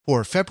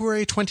For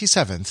February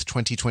 27th,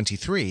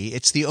 2023,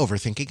 it's the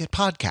Overthinking It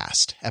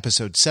podcast,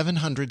 episode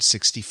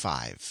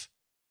 765.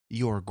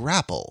 Your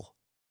Grapple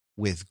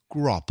with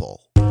Gropple.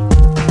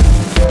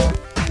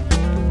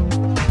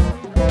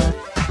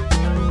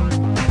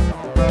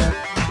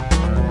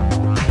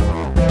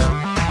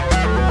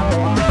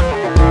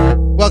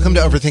 Welcome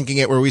to Overthinking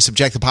It, where we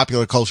subject the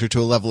popular culture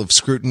to a level of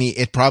scrutiny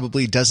it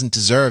probably doesn't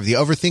deserve. The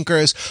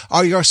Overthinkers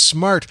are your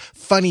smart,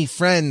 funny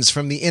friends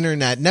from the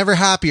internet, never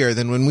happier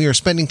than when we are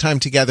spending time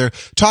together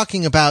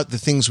talking about the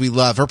things we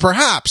love, or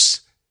perhaps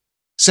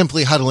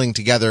simply huddling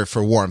together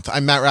for warmth.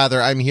 I'm Matt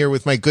Rather. I'm here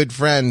with my good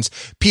friends,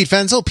 Pete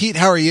Fenzel. Pete,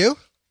 how are you?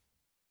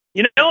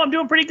 You know, I'm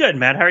doing pretty good,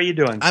 Matt. How are you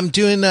doing? I'm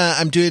doing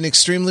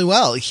extremely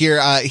well here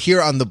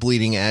on the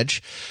bleeding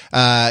edge.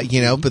 But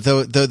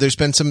though there's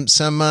been some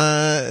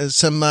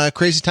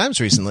crazy times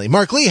recently.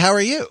 Mark Lee, how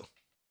are you?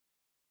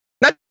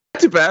 Not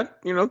too bad.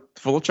 You know,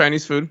 full of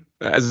Chinese food,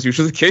 as is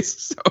usually the case.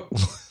 So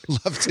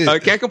love to.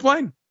 Can't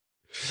complain.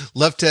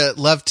 Love to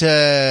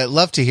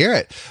hear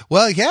it.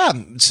 Well, yeah.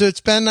 So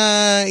it's been,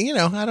 I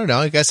don't know.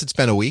 I guess it's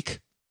been a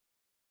week.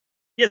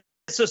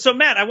 So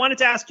Matt, I wanted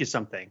to ask you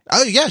something.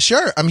 Oh yeah,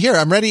 sure. I'm here.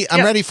 I'm ready.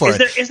 I'm ready for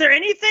it. Is there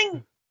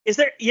anything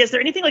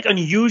like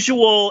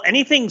unusual,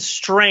 anything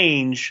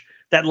strange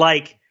that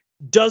like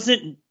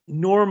doesn't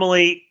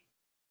normally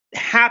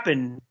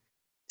happen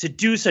to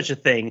do such a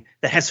thing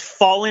that has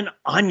fallen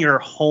on your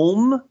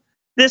home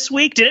this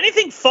week? Did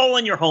anything fall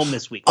on your home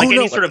this week?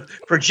 Like sort of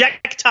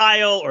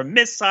projectile or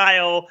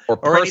missile or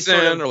person any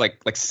sort of, or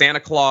like Santa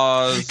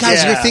Claus?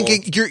 Guys,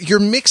 you're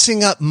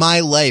mixing up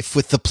my life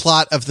with the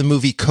plot of the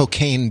movie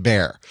Cocaine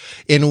Bear,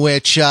 in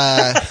which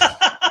a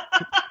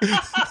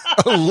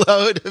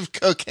load of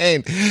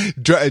cocaine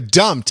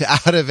dumped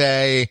out of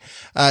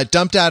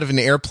an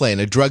airplane,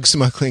 a drug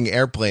smuggling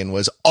airplane,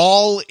 was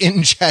all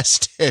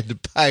ingested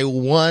by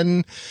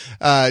one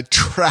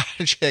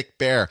tragic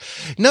bear.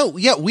 No,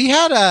 yeah, we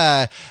had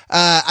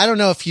I don't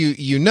know if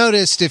you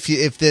noticed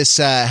if this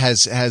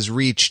has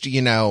reached,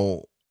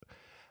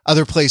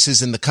 other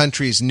places in the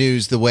country's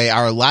news the way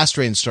our last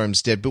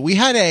rainstorms did, but we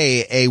had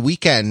a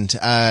weekend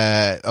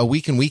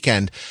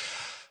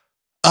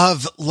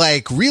of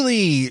like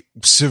really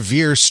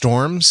severe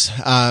storms,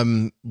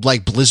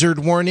 like blizzard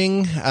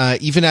warning,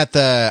 even at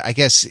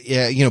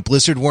the,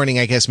 blizzard warning,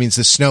 I guess, means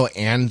the snow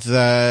and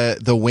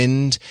the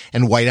wind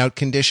and whiteout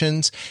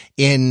conditions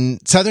in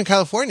Southern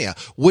California,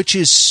 which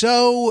is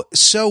so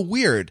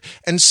weird.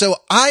 And so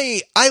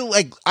I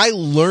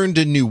learned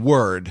a new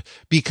word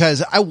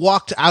because I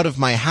walked out of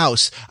my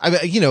house.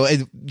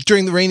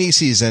 During the rainy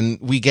season,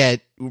 we get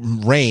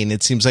rain.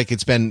 It seems like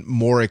it's been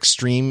more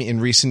extreme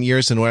in recent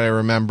years than what I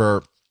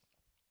remember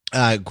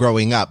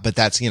growing up, but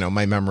that's,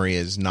 my memory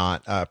is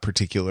not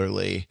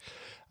particularly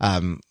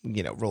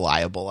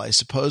reliable, I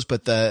suppose.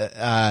 But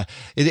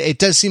it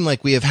does seem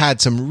like we have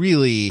had some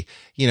really,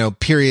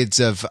 periods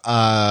of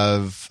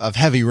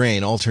heavy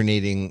rain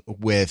alternating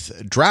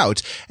with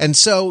drought. And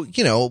so,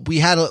 we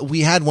had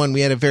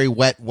a very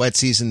wet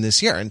season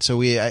this year. And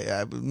so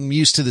I'm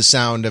used to the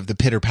sound of the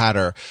pitter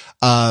patter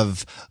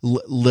of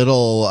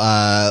little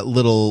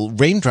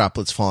rain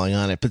droplets falling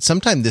on it. But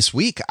sometime this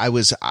week I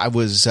was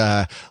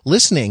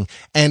listening,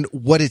 and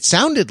what it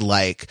sounded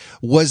like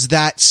was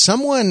that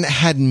someone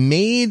had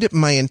made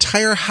my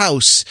entire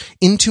house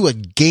into a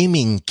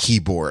gaming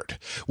keyboard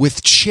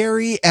with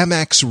Cherry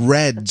MX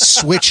Red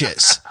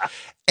switches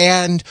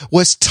and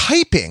was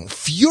typing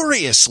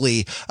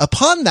furiously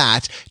upon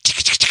that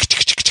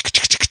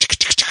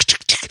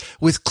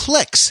with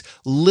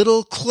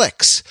little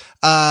clicks,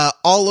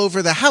 all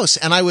over the house.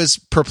 And I was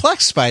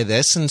perplexed by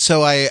this. And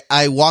so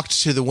I walked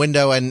to the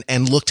window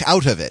and looked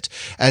out of it,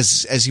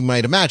 as you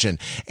might imagine.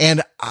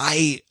 And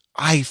I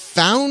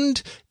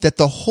found that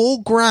the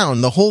whole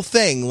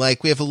thing,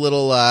 like we have a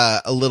little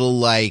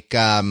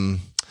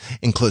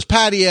enclosed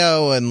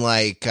patio and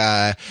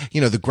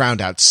the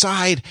ground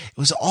outside, it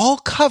was all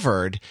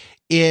covered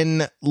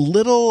in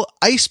little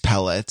ice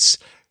pellets.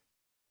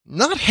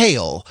 Not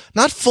hail,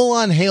 not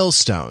full-on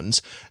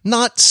hailstones,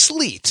 not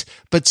sleet,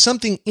 but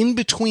something in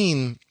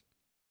between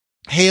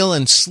hail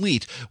and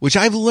sleet, which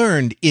I've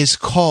learned is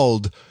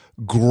called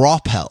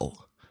Gropple.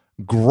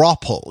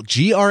 Gropple,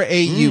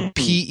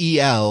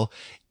 Graupel,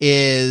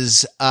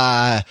 is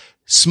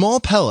small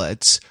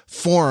pellets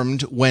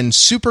formed when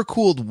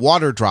supercooled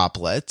water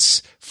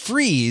droplets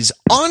freeze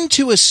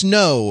onto a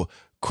snow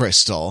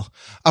crystal,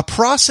 a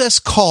process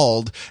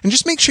called, and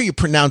just make sure you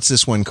pronounce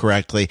this one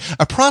correctly,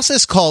 a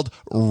process called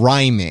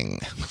rhyming.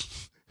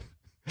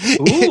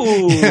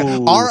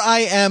 Ooh.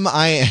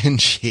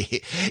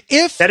 R-I-M-I-N-G.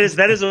 That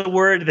is a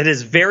word that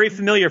is very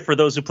familiar for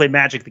those who play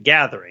Magic the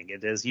Gathering.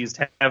 It is used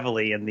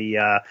heavily in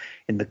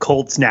the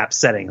cold snap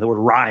setting. The word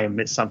rhyme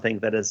is something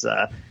that is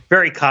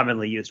very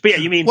commonly used. But yeah,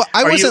 you mean? Well,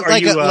 I wasn't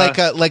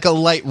like a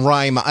light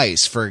rhyme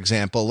ice, for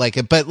example.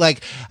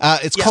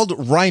 It's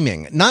called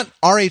rhyming, not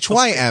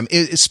R-H-Y-M.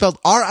 It's spelled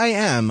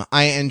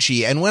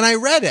R-I-M-I-N-G. And when I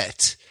read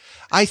it,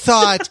 I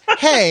thought,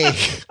 hey,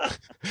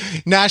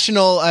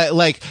 National,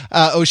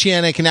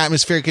 Oceanic and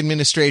Atmospheric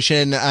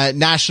Administration,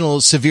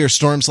 National Severe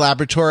Storms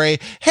Laboratory.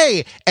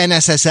 Hey,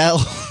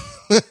 NSSL.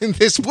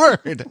 This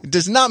word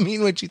does not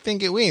mean what you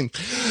think it means.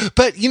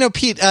 But,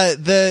 Pete,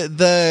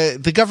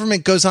 the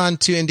government goes on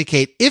to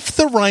indicate if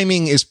the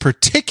rhyming is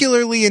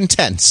particularly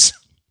intense,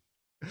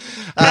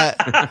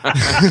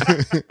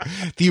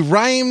 the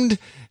rhymed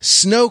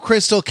snow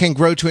crystal can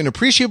grow to an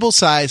appreciable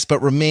size,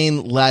 but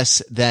remain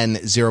less than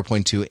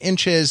 0.2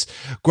 inches.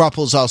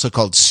 Grapple is also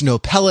called snow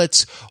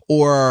pellets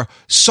or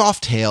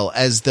soft hail,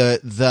 as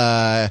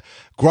the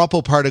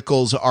grapple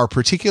particles are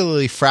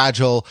particularly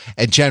fragile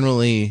and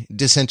generally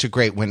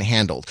disintegrate when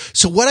handled.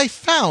 So what I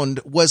found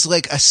was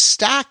like a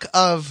stack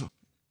of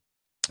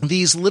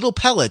these little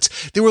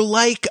pellets. They were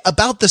like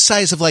about the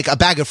size of like a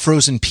bag of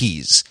frozen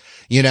peas.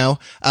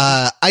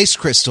 Ice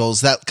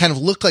crystals that kind of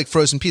looked like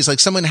frozen peas. Like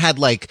someone had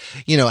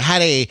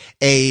had a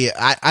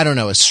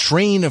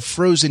strain of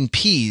frozen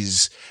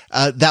peas,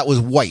 that was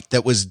white,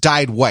 that was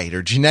dyed white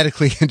or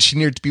genetically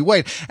engineered to be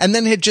white. And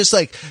then had just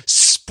like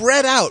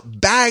spread out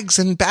bags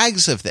and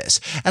bags of this.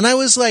 And I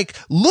was like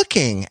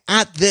looking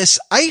at this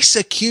ice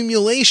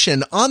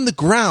accumulation on the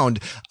ground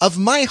of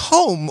my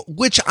home,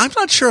 which I'm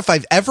not sure if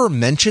I've ever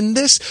mentioned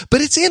this,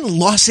 but it's in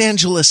Los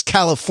Angeles,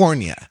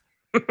 California.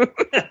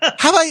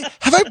 Have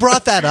I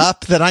brought that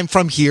up that I'm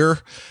from here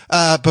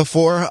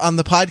before on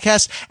the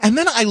podcast? And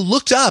then I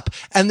looked up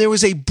and there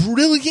was a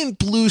brilliant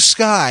blue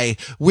sky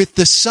with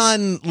the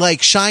sun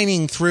like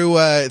shining through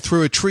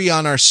a tree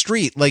on our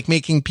street, like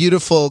making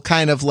beautiful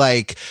kind of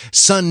like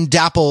sun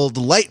dappled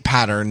light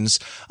patterns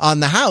on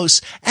the house.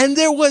 And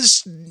there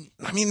was,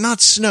 not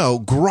snow,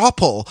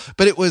 grapple,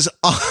 but it was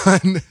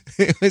on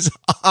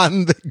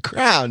the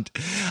ground.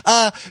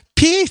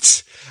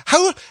 Pete,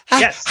 how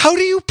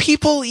do you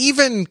people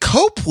even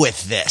cope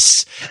with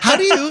this? How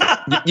do you?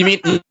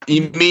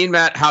 You mean,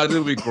 Matt? How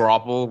do we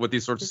grapple with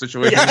these sorts of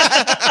situations?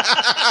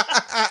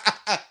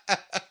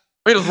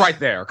 It was right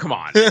there. Come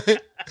on.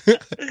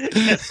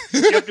 Yes,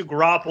 you have to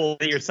grapple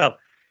it yourself.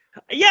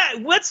 Yeah,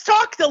 let's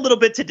talk a little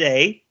bit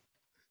today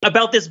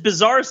about this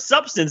bizarre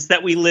substance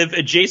that we live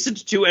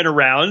adjacent to and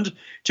around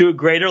to a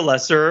greater or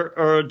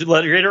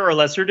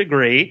lesser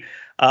degree.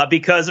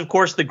 Because, of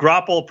course, the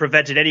grapple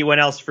prevented anyone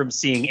else from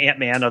seeing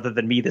Ant-Man other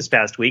than me this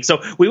past week.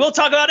 So we will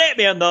talk about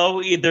Ant-Man,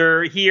 though,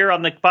 either here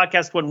on the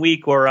podcast one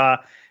week or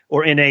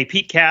in a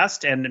Pete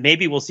cast, and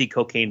maybe we'll see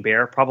Cocaine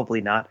Bear.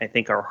 Probably not. I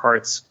think our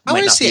hearts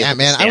might not see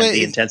Ant-Man.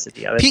 The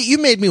intensity of it. Pete, you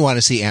made me want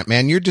to see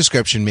Ant-Man. Your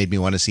description made me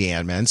want to see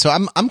Ant-Man. So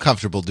I'm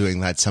comfortable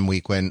doing that some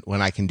week when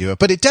I can do it.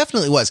 But it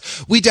definitely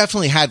was. We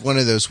definitely had one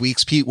of those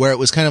weeks, Pete, where it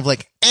was kind of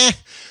like,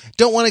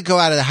 don't want to go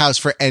out of the house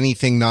for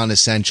anything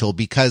non-essential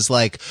because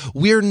like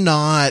we're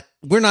not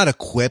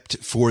equipped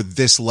for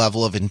this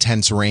level of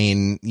intense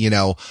rain,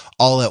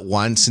 all at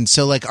once. And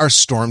so like our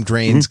storm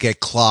drains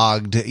get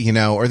clogged,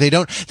 or they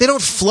don't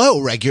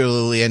flow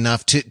regularly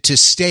enough to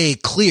stay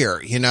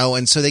clear,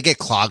 and so they get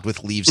clogged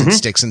with leaves and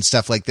sticks and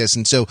stuff like this.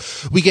 And so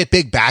we get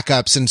big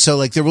backups. And so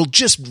like there will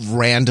just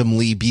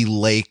randomly be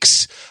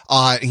lakes,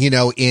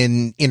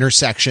 in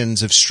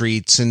intersections of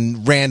streets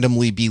and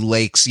randomly be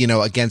lakes,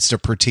 against a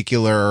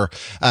particular,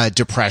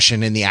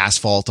 depression in the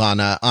asphalt on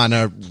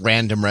a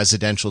random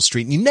residential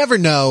street. And you never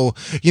know,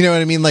 you know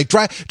what I mean? Like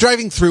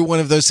driving through one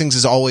of those things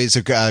is always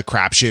a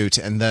crapshoot.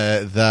 And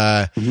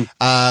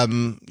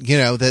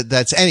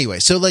that's anyway.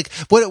 So like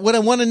what I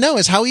want to know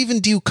is how even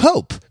do you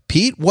cope,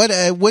 Pete? What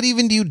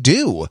even do you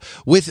do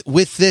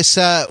with this,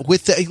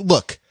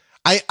 look,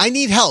 I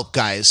need help,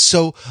 guys.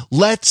 So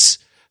let's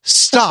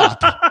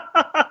stop,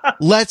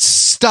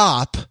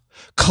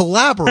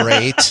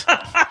 collaborate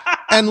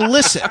and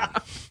listen.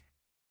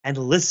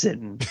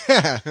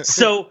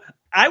 So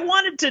I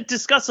wanted to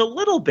discuss a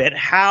little bit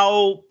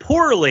how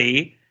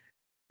poorly,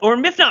 or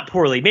if not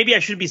poorly, maybe I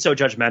shouldn't be so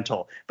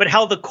judgmental, but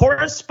how the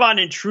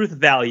correspondent truth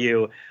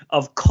value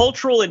of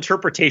cultural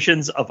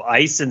interpretations of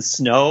ice and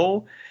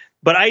snow,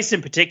 but ice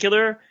in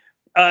particular,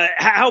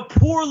 how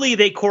poorly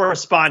they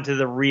correspond to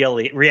the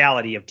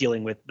reality of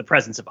dealing with the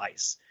presence of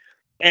ice.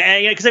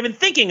 And because I've been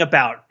thinking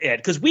about it,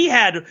 because we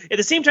had, at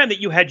the same time that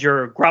you had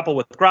your grapple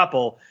with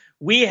grapple,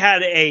 we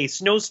had a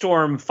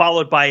snowstorm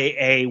followed by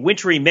a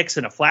wintry mix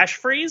and a flash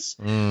freeze.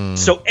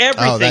 So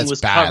everything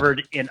was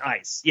covered in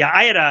ice. Yeah,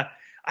 I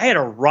had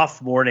a rough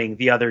morning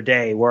the other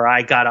day where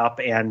I got up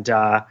and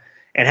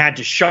had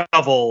to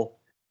shovel.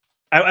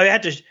 I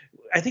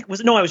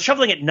was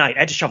shoveling at night. I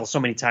had to shovel so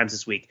many times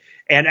this week.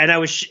 And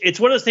it's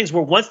one of those things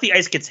where once the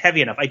ice gets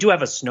heavy enough, I do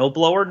have a snow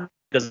blower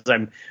because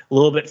I'm a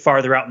little bit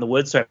farther out in the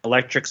woods. So I have an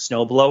electric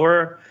snow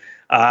blower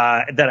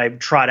that I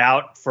trot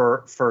out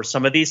for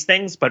some of these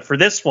things. But for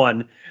this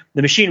one,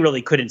 the machine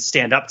really couldn't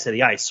stand up to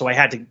the ice. So I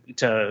had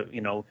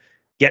to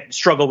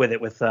struggle with it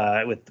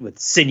with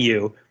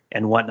sinew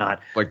and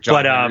whatnot. Like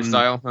John Henry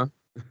style, huh?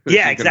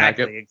 Yeah,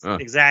 exactly.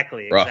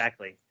 Exactly.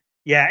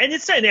 Yeah,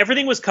 and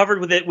everything was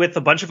covered with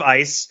a bunch of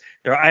ice.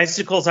 There are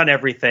icicles on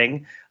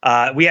everything.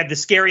 We had the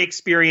scary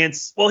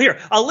experience. Well, here,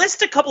 I'll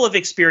list a couple of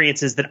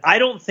experiences that I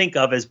don't think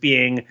of as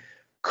being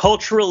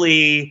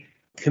culturally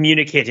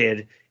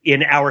communicated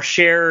in our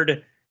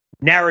shared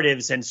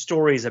narratives and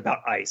stories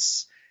about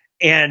ice.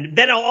 And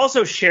then I'll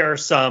also share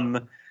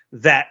some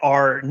that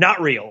are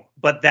not real,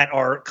 but that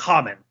are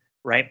common,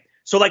 right?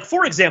 So like,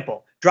 for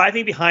example,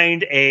 driving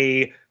behind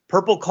a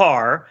purple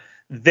car,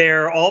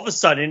 there all of a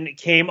sudden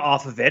came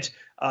off of it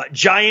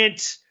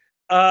giant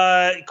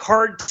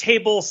card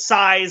table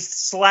sized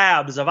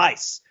slabs of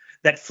ice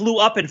that flew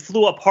up and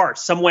flew apart.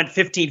 Some went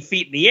 15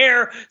 feet in the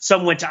air,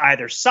 some went to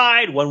either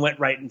side, one went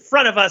right in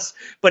front of us,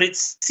 but it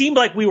seemed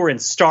like we were in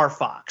Star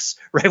Fox,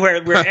 right? Where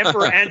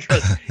Emperor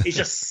Andros is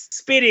just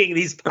spitting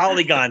these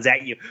polygons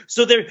at you.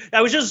 So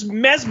I was just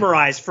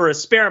mesmerized for a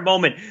spare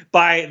moment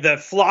by the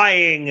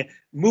flying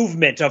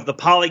movement of the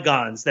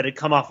polygons that had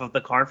come off of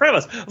the car in front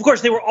of us. Of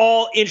course, they were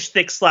all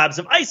inch-thick slabs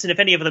of ice, and if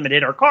any of them had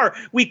hit our car,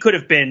 we could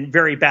have been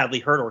very badly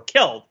hurt or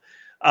killed.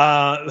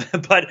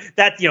 But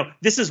that,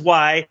 this is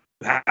why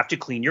you have to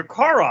clean your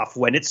car off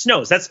when it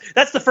snows.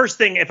 That's the first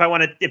thing. If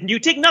you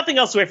take nothing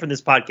else away from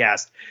this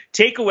podcast,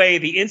 take away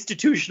the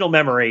institutional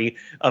memory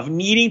of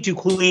needing to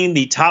clean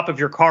the top of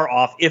your car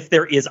off if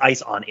there is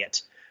ice on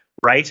it,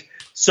 right?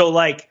 So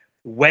like,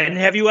 when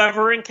have you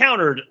ever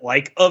encountered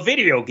like a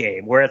video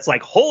game where it's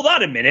like, hold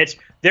on a minute,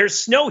 there's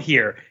snow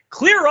here,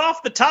 clear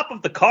off the top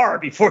of the car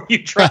before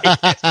you try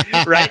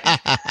it, right?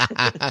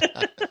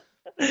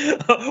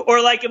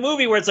 Or like a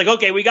movie where it's like,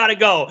 okay, we got to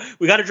go.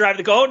 We got to drive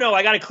oh no,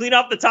 I got to clean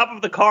up the top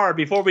of the car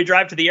before we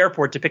drive to the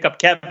airport to pick up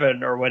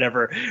Kevin or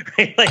whatever.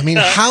 Right? Like, I mean,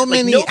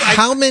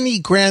 how many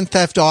Grand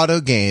Theft Auto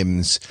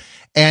games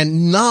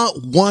and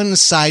not one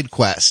side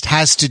quest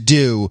has to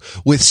do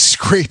with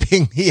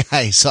scraping the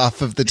ice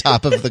off of the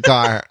top of the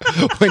car?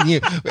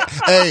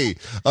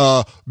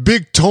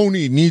 Big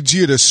Tony needs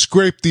you to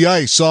scrape the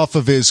ice off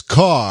of his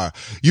car.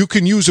 You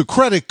can use a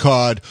credit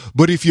card,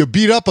 but if you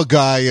beat up a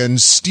guy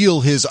and steal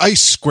his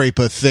ice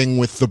scraper thing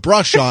with the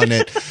brush on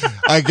it,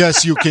 I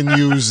guess you can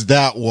use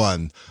that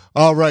one.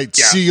 All right.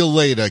 Yeah. See you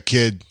later,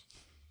 kid.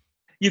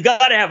 You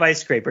got to have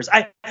ice scrapers.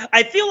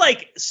 I feel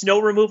like snow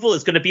removal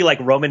is going to be like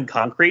Roman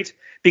concrete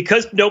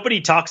because nobody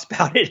talks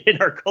about it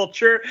in our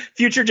culture.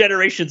 Future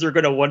generations are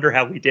going to wonder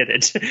how we did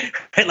it.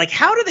 Right? Like,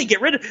 how do they get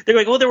rid of? They're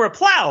like, well, there were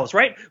plows,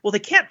 right? Well, they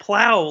can't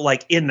plow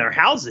like in their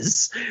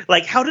houses.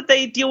 Like, how did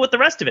they deal with the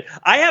rest of it?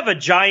 I have a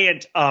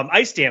giant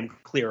ice dam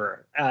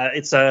clearer.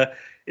 It's a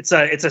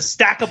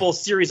stackable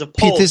series of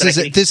poles.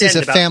 Pete, this is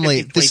a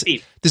family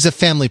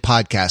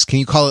podcast. Can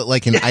you call it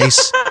like an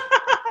ice?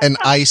 An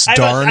ice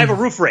darn? I have a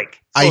roof rake.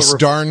 Ice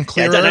darn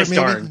clearer, an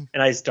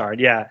ice darn,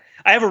 yeah.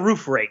 I have a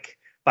roof rake,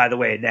 by the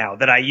way, now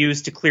that I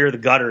use to clear the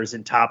gutters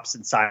and tops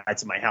and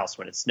sides of my house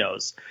when it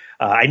snows.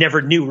 I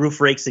never knew roof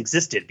rakes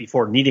existed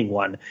before needing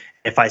one.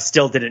 If I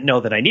still didn't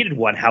know that I needed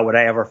one, how would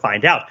I ever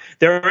find out?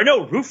 There are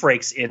no roof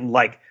rakes in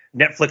like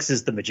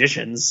Netflix's The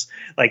Magicians.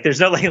 Like there's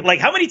no like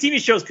how many TV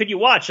shows could you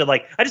watch? And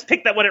like I just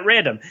picked that one at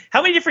random.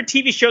 How many different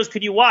TV shows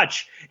could you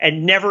watch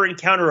and never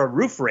encounter a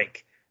roof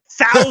rake?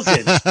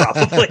 Thousands,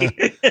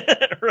 probably,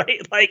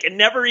 right? Like, and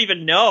never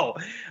even know.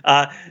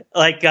 And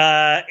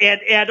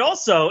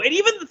also, and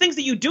even the things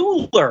that you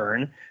do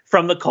learn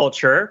from the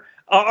culture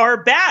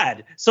are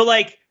bad. So,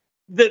 like,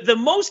 the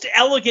most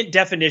elegant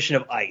definition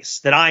of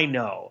ice that I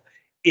know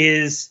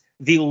is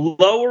the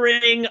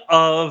lowering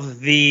of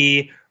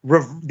the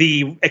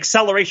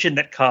acceleration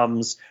that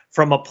comes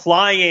from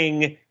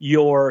applying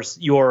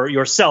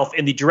yourself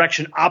in the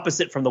direction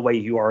opposite from the way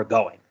you are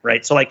going,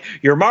 right? So like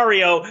you're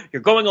Mario,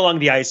 you're going along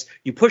the ice,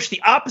 you push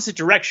the opposite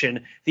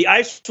direction, the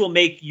ice will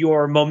make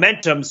your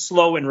momentum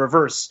slow in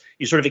reverse.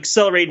 You sort of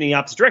accelerate in the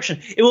opposite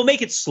direction. It will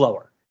make it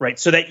slower, right?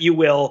 So that you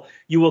will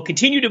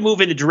continue to move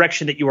in the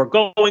direction that you are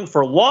going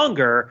for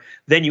longer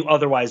than you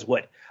otherwise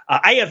would.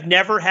 I have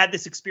never had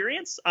this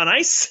experience on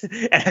ice,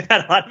 and I've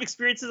had a lot of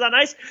experiences on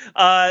ice.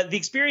 The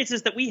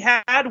experiences that we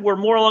had were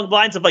more along the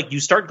lines of like you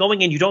start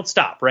going and you don't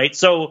stop, right?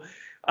 So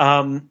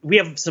we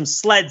have some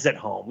sleds at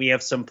home. We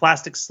have some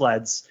plastic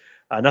sleds,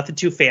 nothing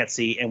too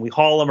fancy, and we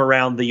haul them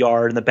around the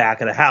yard in the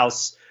back of the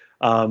house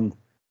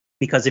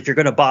because if you're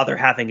going to bother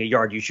having a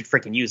yard, you should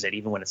freaking use it,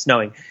 even when it's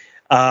snowing.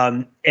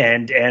 And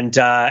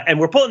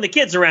we're pulling the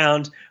kids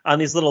around on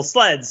these little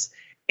sleds.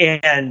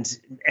 And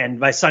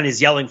my son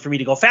is yelling for me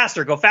to go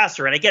faster,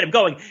 and I get him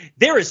going.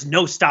 There is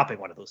no stopping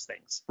one of those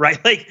things, right?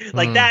 Like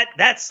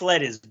that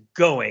sled is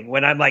going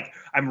when I'm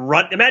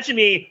imagine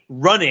me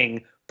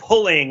running,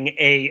 pulling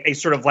a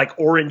sort of like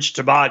orange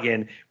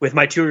toboggan with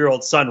my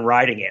 2-year-old son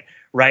riding it,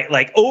 right?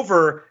 Like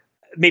over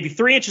maybe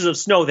 3 inches of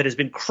snow that has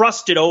been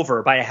crusted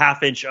over by a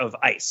half inch of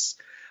ice.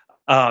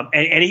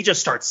 And he just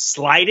starts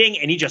sliding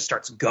and he just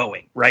starts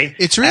going, right?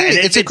 It's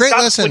a great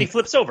lesson when he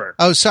flips over.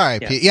 Oh, sorry.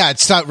 Yeah, Pete.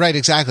 It's not right.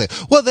 Exactly.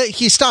 Well,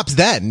 he stops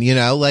then,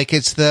 like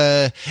it's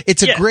a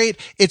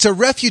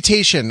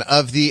refutation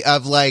of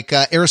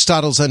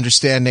Aristotle's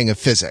understanding of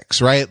physics,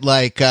 right?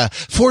 Like,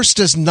 force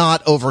does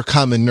not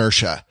overcome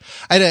inertia.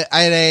 I had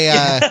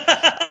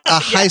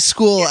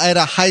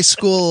a high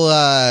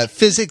school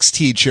physics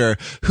teacher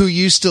who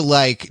used to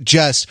like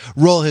just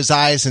roll his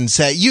eyes and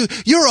say,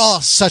 you're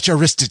all such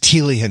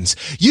Aristotelians.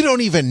 You don't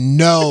even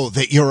know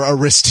that you're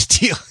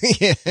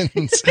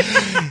Aristotelians.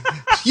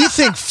 you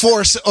think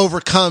force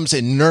overcomes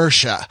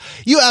inertia.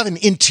 You have an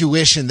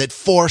intuition that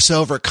force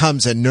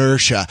overcomes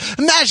inertia.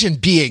 Imagine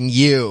being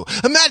you.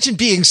 Imagine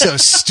being so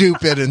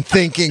stupid and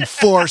thinking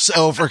force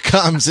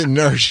overcomes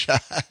inertia.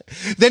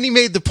 Then he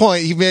made the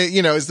point,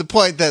 is the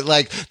point that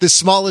like the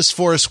smallest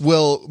force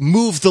will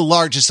move the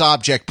largest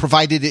object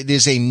provided it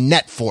is a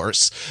net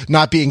force,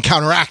 not being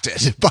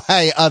counteracted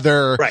by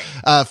other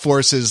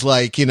forces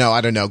like,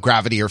 I don't know,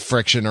 gravity or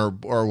friction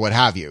or what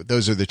have you.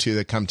 Those are the two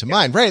that come to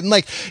mind, right? And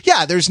like,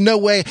 yeah, there's no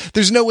way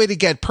to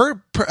get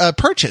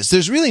purchase.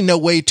 There's really no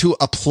way to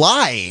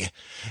apply,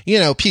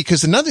 Pete,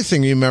 because another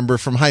thing you remember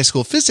from high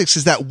school physics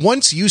is that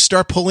once you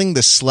start pulling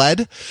the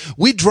sled,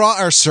 we draw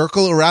our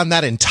circle around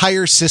that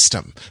entire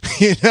system,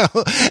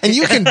 and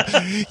you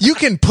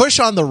can push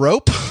on the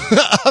rope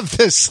of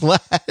the sled.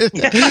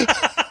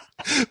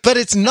 But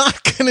it's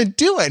not going to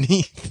do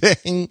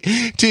anything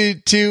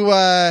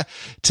to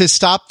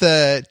stop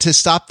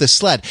the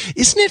sled.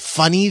 Isn't it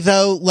funny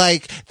though,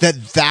 like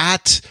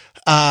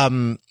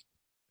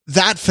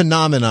that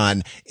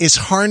phenomenon is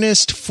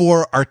harnessed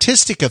for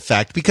artistic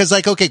effect because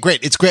like, okay,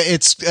 great. It's great.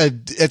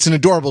 It's an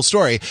adorable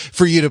story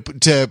for you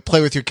to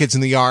play with your kids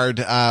in the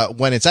yard,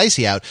 when it's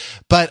icy out,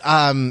 but,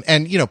 and,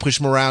 push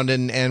them around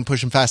and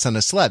push them fast on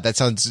a sled. That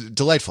sounds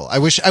delightful. I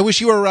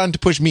wish you were around to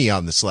push me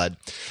on the sled.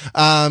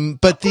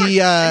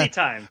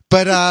 Anytime.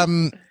 But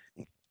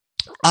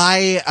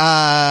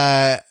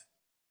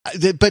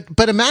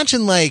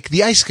imagine like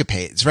the ice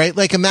capades, right?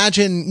 Like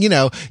imagine,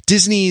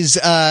 Disney's,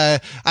 I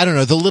don't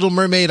know, The Little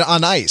Mermaid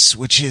on ice,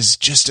 which is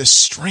just a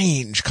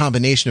strange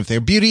combination of their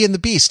Beauty and the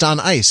Beast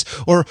on ice,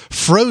 or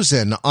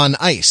Frozen on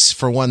ice,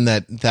 for one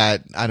that,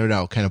 I don't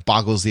know, kind of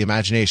boggles the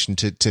imagination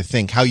to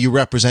think how you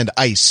represent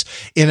ice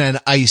in an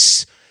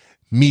ice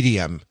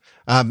medium.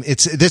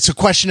 It's a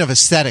question of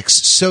aesthetics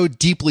so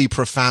deeply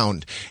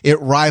profound. It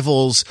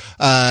rivals,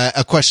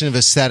 a question of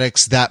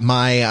aesthetics that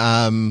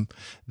a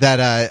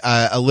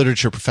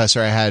literature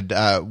professor I had,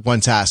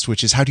 once asked,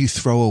 which is how do you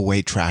throw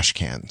away trash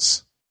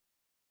cans?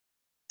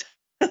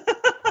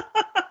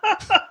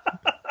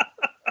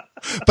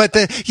 But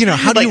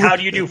how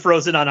do you do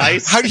Frozen on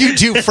ice? How do you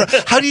do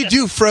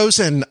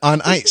Frozen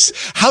on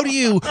ice? How do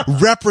you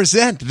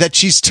represent that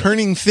she's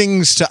turning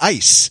things to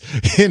ice?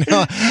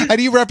 How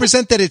do you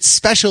represent that it's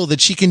special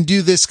that she can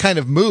do this kind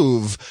of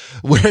move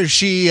where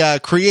she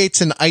creates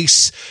an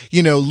ice,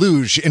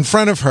 luge in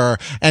front of her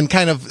and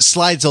kind of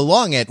slides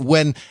along it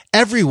when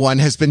everyone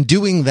has been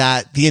doing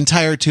that the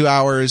entire 2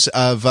 hours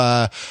of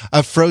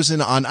Frozen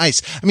on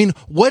ice? I mean,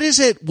 what is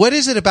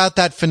it about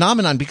that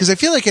phenomenon? Because I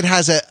feel like it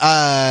has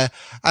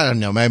I don't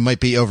know, I might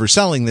be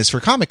overselling this for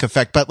comic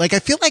effect, but like, I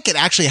feel like it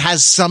actually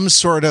has some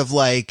sort of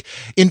like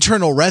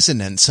internal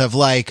resonance of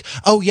like,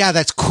 oh yeah,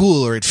 that's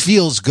cool, or it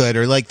feels good,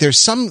 or like there's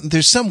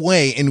some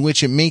way in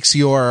which it makes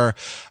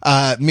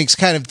makes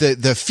kind of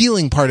the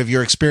feeling part of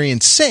your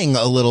experience sing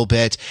a little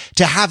bit,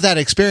 to have that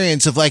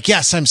experience of like,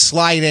 yes, I'm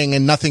sliding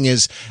and nothing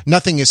is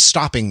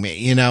stopping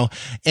me, and,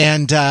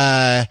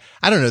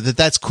 I don't know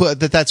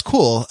that's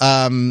cool,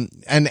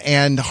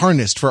 and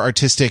harnessed for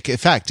artistic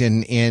effect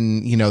in,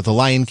 The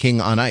Lion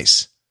King on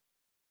ice.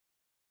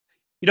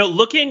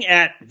 Looking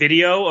at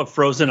video of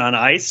Frozen on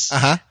ice,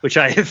 which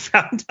I have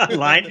found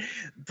online,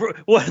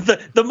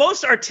 the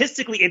most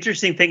artistically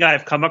interesting thing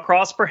I've come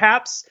across,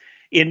 perhaps,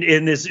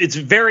 in this, it's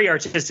very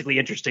artistically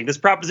interesting. This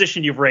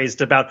proposition you've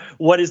raised about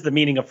what is the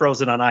meaning of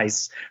Frozen on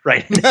ice,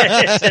 right?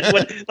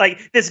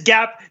 Like this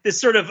gap, this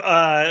sort of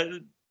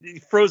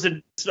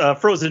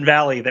frozen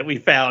valley that we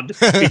found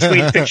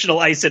between fictional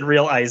ice and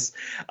real ice,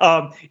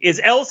 is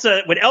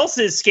Elsa. When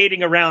Elsa is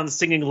skating around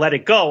singing "Let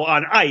It Go"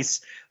 on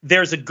ice,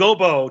 there's a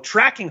gobo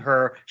tracking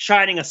her,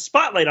 shining a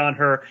spotlight on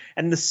her,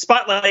 and the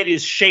spotlight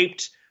is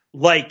shaped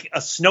like a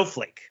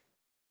snowflake.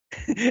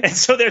 And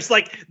so there's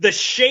like the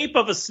shape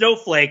of a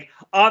snowflake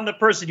on the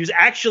person who's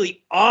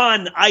actually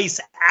on ice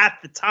at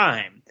the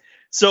time.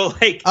 So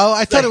like,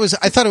 I thought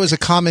it was a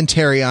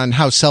commentary on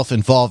how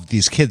self-involved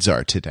these kids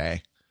are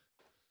today.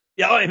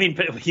 Yeah, I mean,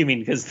 you mean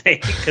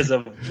because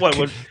of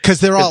what? Because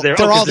they're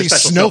all these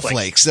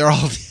snowflakes. They're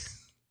all.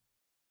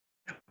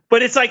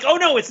 But it's like, oh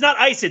no, it's not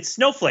ice; it's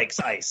snowflakes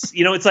ice.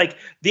 It's like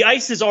the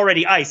ice is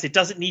already ice; it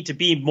doesn't need to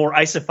be more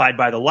icified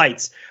by the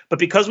lights. But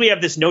because we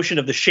have this notion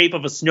of the shape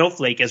of a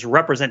snowflake as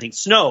representing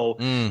snow,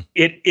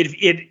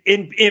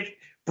 it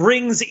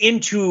brings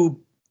into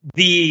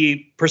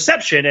the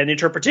perception and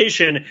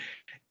interpretation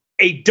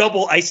a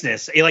double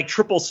iceness, a like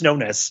triple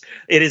snowness.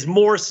 It is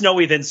more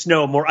snowy than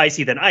snow, more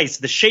icy than ice,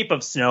 the shape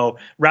of snow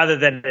rather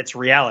than its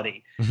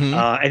reality. Mm-hmm.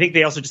 I think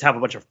they also just have a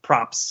bunch of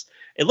props.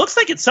 It looks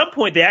like at some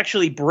point they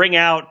actually bring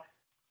out,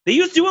 they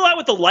do a lot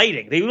with the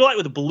lighting. They do a lot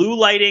with blue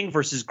lighting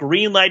versus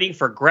green lighting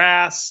for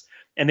grass.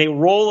 And they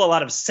roll a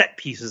lot of set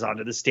pieces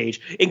onto the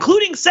stage,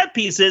 including set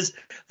pieces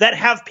that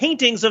have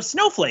paintings of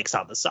snowflakes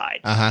on the side.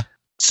 Uh-huh.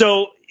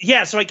 So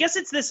I guess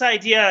it's this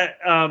idea.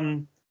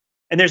 And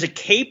there's a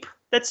cape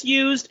that's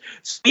used.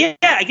 So, yeah,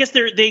 I guess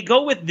they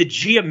go with the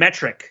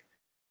geometric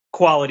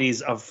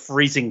qualities of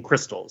freezing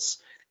crystals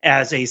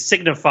as a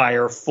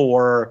signifier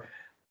for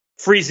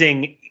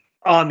freezing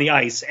on the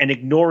ice and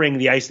ignoring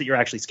the ice that you're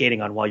actually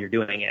skating on while you're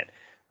doing it.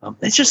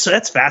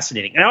 That's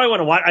fascinating. Now I want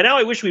to watch. Now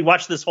I wish we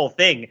watched this whole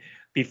thing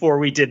before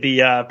we did the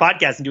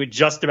podcast and do it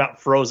just about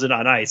Frozen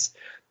on ice.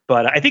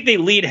 But I think they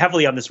lead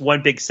heavily on this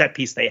one big set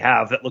piece they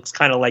have that looks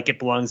kind of like it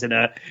belongs in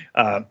a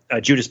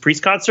Judas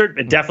Priest concert.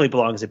 It definitely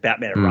belongs in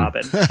Batman and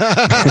Robin.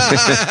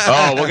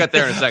 Oh, we'll get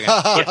there in a second.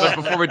 But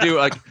before we do,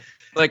 I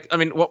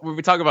mean, what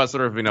we talk about,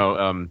 sort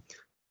of,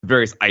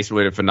 various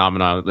ice-related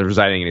phenomena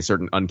residing in a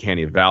certain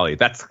uncanny valley.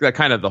 That's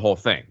kind of the whole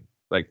thing.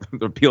 Like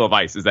the appeal of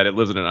ice is that it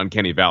lives in an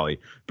uncanny valley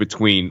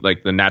between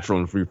like the natural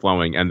and free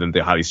flowing and then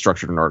the highly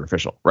structured and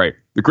artificial, right?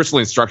 The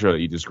crystalline structure that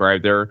you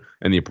described there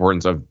and the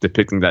importance of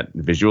depicting that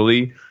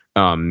visually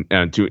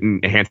and to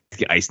enhance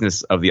the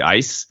iceness of the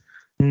ice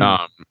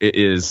it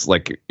is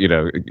like,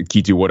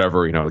 key to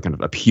whatever, kind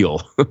of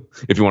appeal,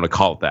 if you want to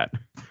call it that,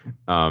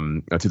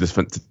 to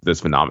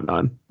this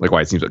phenomenon, like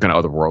why it seems kind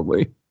of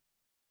otherworldly.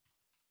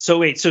 So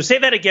wait, say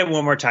that again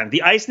one more time.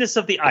 The iceness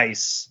of the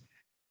ice.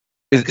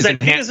 Because I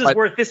think this is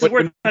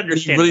worth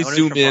understanding. You really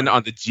zoom in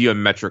on its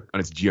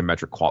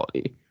geometric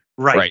quality,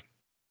 right?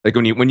 Like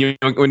when you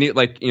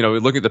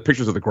look at the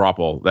pictures of the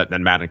Grapple that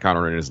Matt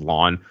encountered in his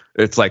lawn,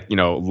 it's like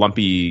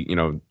lumpy,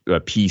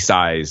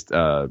 pea-sized,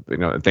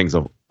 things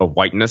of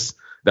whiteness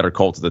that are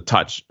cold to the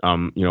touch.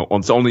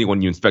 It's only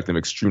when you inspect them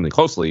extremely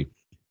closely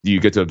do you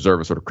get to observe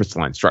a sort of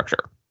crystalline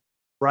structure.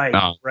 Right.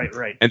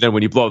 And then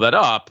when you blow that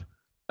up,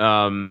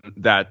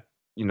 it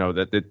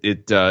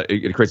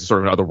creates a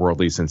sort of an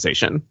otherworldly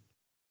sensation.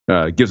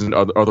 Gives an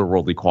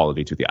otherworldly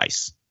quality to the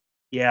ice.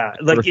 Yeah,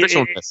 like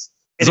artificialness.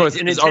 It's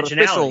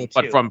artificial,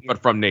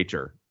 but from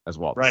nature as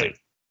well. Right.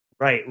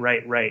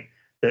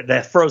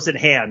 The frozen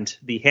hand,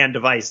 the hand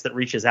of ice that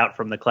reaches out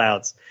from the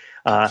clouds.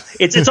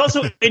 It's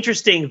also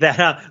interesting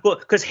that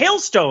because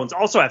hailstones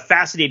also have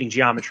fascinating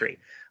geometry.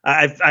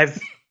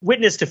 I've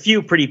witnessed a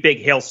few pretty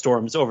big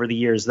hailstorms over the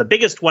years. The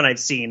biggest one I've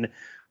seen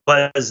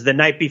was the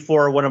night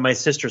before one of my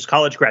sister's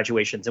college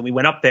graduations. And we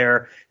went up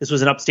there. This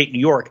was in upstate New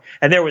York.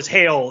 And there was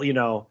hail,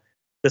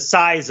 the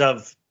size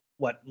of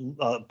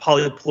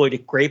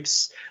polyploidic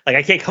grapes. Like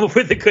I can't come up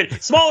with a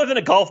good, smaller than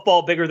a golf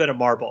ball, bigger than a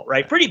marble,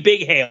 right? Pretty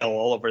big hail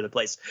all over the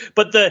place.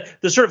 But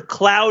the sort of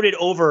clouded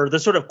over, the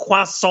sort of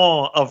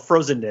croissant of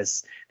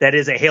frozenness that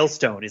is a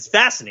hailstone is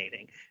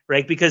fascinating,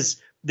 right? Because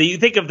you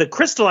think of the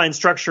crystalline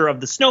structure of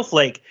the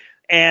snowflake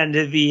and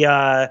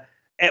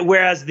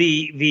whereas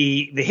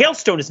the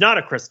hailstone is not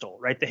a crystal,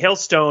 right? The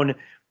hailstone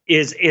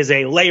is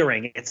a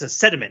layering. It's a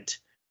sediment,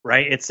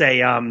 right? It's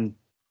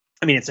a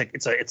it's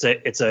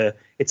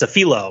a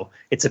phyllo.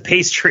 It's a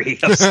pastry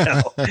of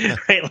snow,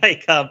 right?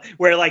 Like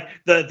where like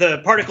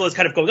the particle is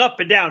kind of going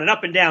up and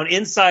down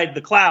inside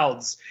the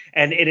clouds,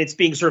 and it's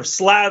being sort of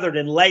slathered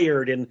and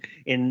layered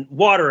in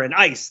water and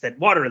ice,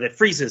 water that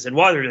freezes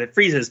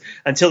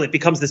until it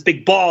becomes this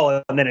big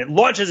ball, and then it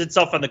launches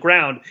itself on the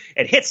ground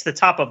and hits the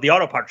top of the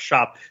auto parts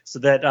shop, so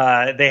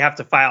that they have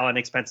to file an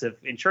expensive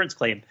insurance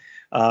claim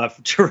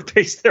to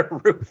replace their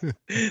roof.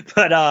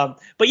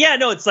 But yeah,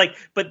 no, it's like,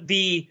 but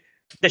the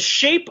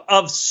shape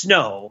of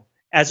snow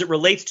as it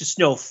relates to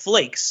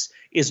snowflakes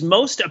is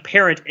most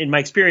apparent in my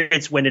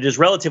experience when it is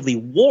relatively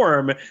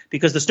warm,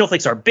 because the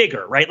snowflakes are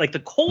bigger, right? Like the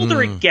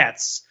colder it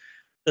gets,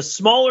 the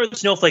smaller the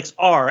snowflakes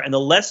are, and the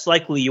less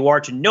likely you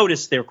are to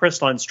notice their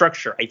crystalline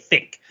structure, I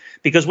think.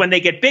 Because when they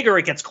get bigger,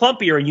 it gets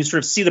clumpier and you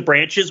sort of see the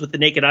branches with the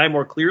naked eye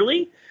more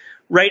clearly,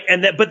 right?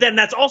 But then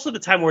that's also the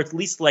time where it's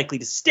least likely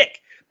to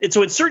stick. And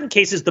so in certain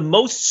cases, the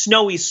most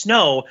snowy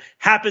snow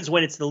happens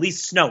when it's the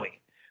least snowy.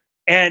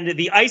 And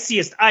the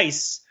iciest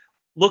ice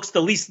looks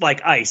the least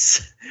like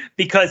ice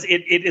because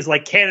it is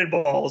like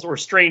cannonballs or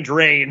strange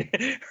rain,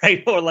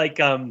 right? Or like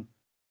or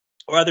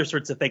other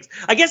sorts of things.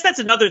 I guess that's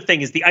another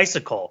thing, is the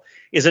icicle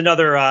is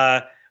another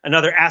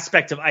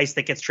aspect of ice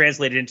that gets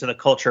translated into the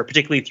culture,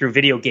 particularly through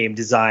video game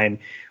design,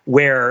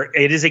 where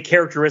it is a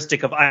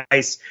characteristic of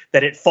ice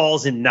that it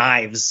falls in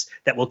knives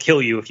that will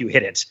kill you if you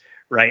hit it.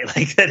 Right,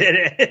 like that,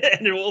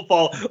 and it will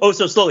fall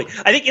so slowly.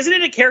 I think, isn't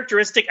it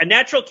a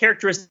natural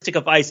characteristic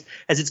of ice,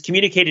 as it's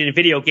communicated in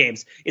video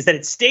games, is that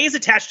it stays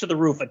attached to the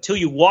roof until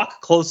you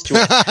walk close to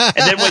it,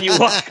 and then when you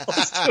walk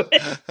close to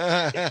it,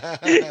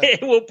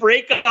 it will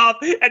break off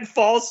and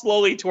fall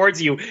slowly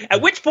towards you.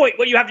 At which point,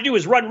 what you have to do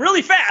is run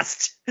really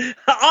fast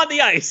on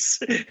the ice.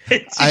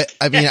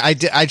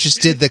 I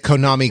just did the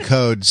Konami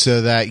code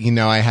so that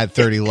I had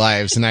 30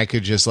 lives and I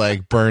could just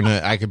like burn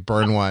it. I could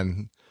burn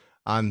one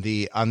on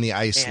the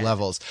ice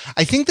levels.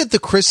 I think that the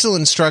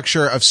crystalline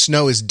structure of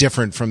snow is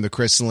different from the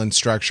crystalline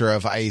structure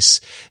of ice.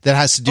 That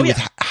has to do with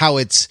how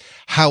it's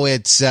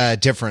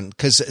different.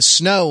 Because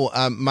snow,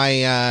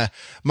 my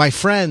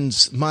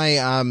friends,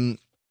 friends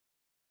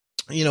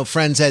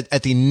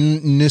at the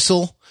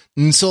NISL,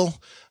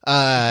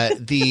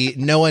 the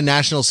NOAA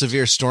National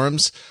Severe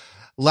Storms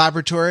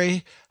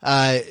Laboratory,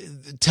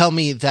 tell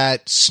me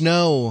that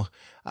snow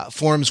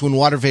forms when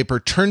water vapor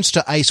turns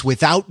to ice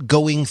without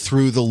going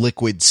through the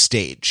liquid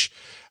stage.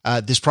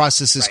 This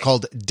process is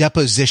called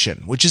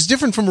deposition, which is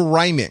different from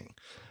rhyming.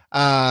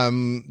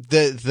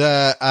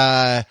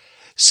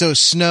 So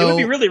Snow. It would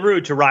be really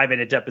rude to rhyme in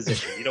a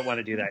deposition. You don't want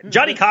to do that.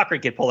 Johnny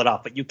Cochran can pull it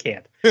off, but you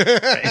can't.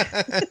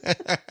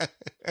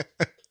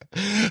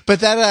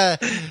 But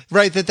that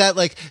right, that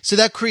like, so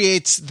that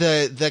creates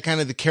the kind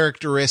of the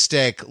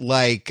characteristic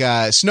like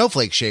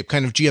snowflake shape,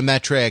 kind of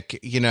geometric,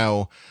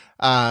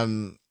 I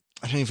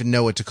don't even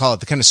know what to call it,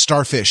 the kind of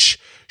starfish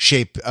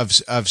shape of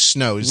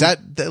snow. Is that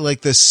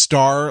like the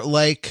star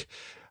like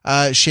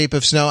shape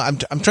of snow?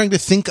 I'm trying to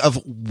think of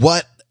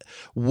what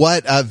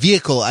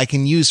vehicle I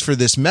can use for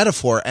this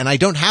metaphor, and I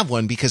don't have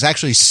one because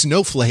actually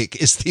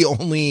snowflake is the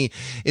only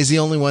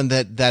one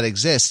that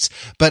exists.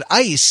 But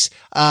ice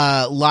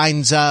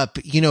lines up,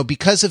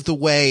 because of the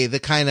way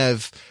the kind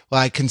of, well,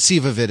 I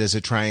conceive of it as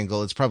a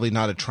triangle. It's probably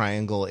not a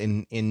triangle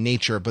in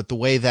nature, but the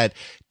way that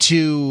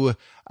two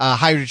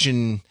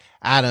hydrogen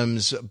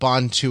atoms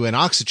bond to an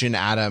oxygen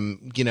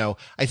atom,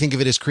 I think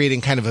of it as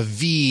creating kind of a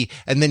V,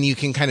 and then you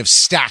can kind of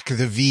stack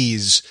the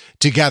V's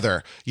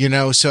together,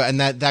 so, and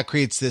that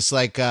creates this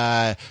like,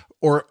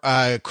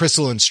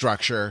 crystalline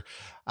structure,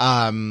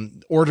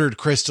 ordered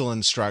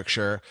crystalline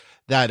structure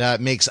that,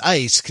 makes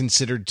ice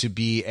considered to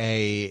be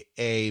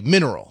a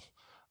mineral.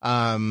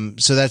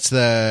 So that's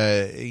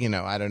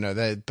I don't know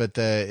that, but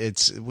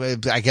it's,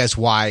 I guess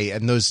why,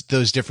 and those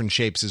different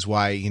shapes is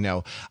why,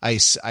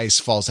 ice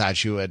falls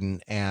at you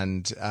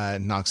and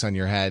knocks on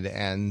your head,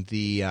 and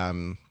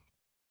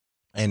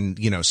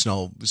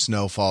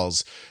snow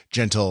falls,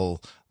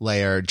 gentle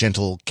layer,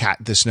 gentle cat,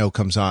 the snow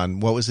comes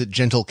on. What was it?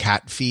 Gentle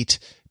cat feet,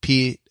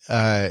 Pete?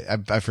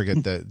 I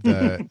forget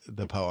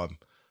the poem.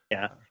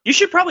 Yeah. You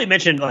should probably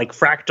mention like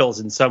fractals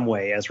in some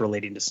way as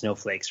relating to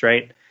snowflakes,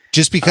 right?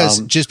 Just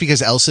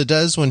because Elsa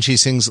does when she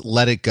sings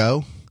 "Let It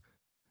Go,"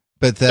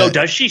 but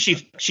does she?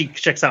 She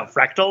checks out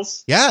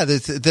fractals. Yeah,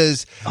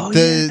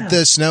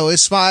 the snow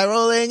is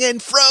spiraling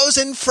and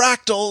frozen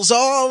fractals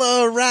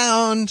all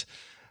around.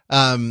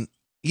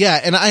 Yeah,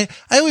 and I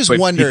always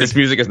wondered. This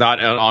music is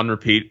not on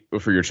repeat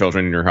for your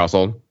children in your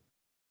household.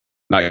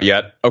 Not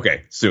yet.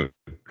 Okay, soon.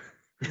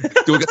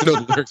 We'll get to know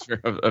the lyrics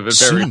of it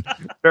very,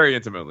 very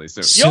intimately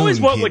soon. You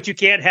always want what you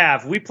can't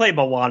have. We play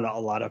Moana a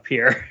lot up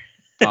here.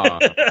 We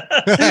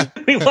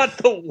want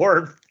the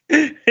warmth.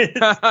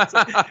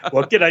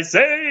 What can I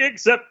say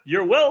except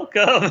you're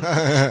welcome?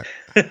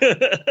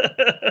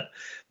 But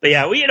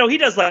yeah, he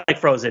does like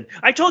Frozen.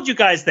 I told you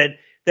guys that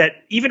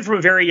even from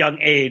a very young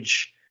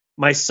age,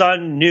 my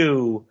son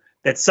knew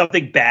that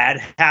something bad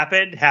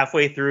happened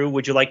halfway through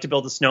Would You Like to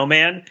Build a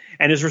Snowman?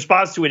 And his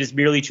response to it is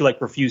merely to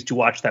like refuse to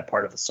watch that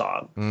part of the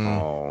song.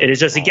 It is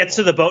just, he gets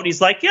to the boat and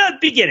he's like, yeah,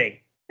 beginning.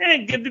 Go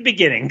to the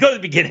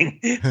beginning.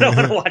 I don't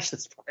want to watch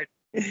this part.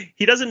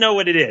 He doesn't know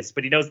what it is,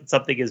 but he knows that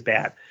something is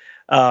bad.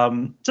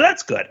 So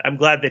that's good. I'm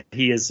glad that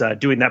he is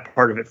doing that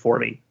part of it for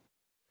me.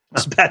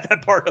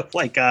 That part of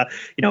like,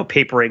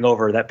 papering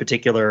over that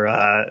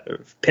particular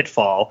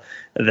pitfall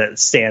that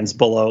stands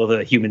below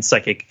the human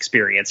psychic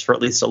experience for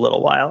at least a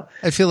little while.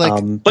 I feel like,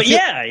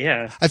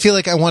 I feel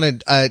like I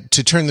wanted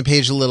to turn the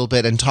page a little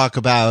bit and talk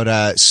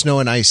about snow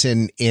and ice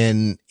in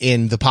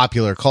the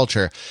popular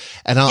culture,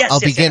 and I'll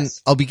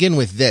begin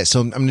with this. So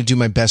I'm going to do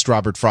my best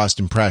Robert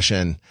Frost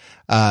impression.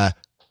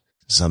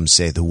 Some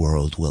say the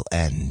world will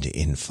end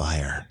in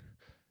fire.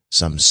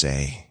 Some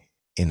say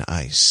in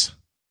ice.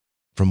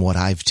 From what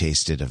I've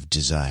tasted of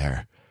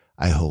desire,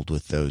 I hold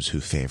with those who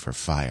favor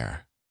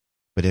fire.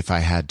 But if I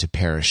had to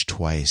perish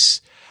twice,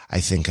 I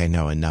think I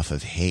know enough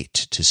of hate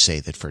to say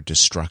that for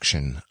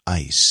destruction,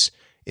 ice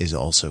is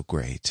also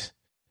great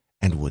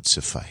and would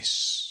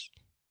suffice.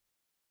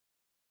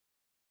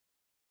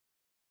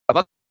 I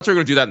thought you were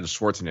going to do that in the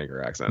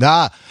Schwarzenegger accent.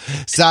 Nah,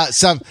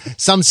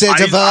 some say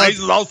ice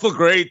is also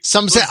great.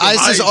 Some say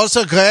ice is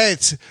also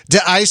great.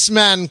 The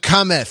Iceman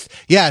cometh.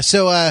 Yeah.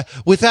 So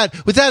with that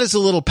as a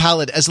little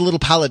palate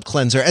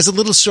cleanser, as a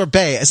little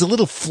sorbet, as a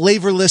little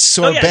flavorless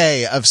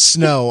sorbet of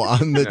snow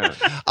on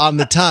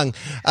the tongue.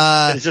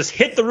 Just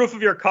hit the roof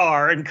of your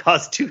car and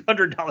cause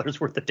 $200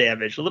 worth of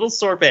damage. A little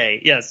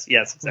sorbet. Yes,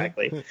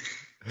 exactly.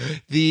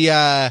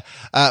 The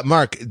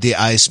Mark, the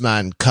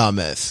Iceman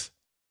cometh.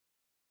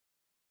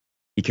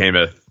 He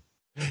cameth.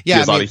 Yeah,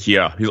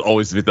 He's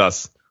always with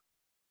us.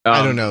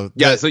 I don't know.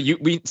 Yeah, so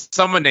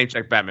someone name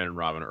checked Batman and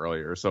Robin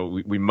earlier, so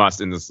we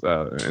must in this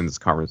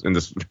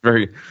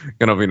very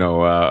kind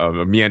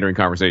of meandering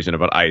conversation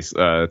about ice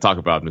talk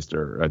about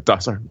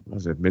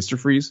Mr.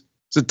 Freeze?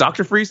 Is it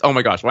Dr. Freeze? Oh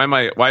my gosh, why am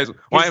I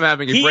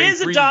having a He brain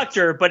is freeze? a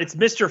doctor, but it's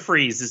Mr.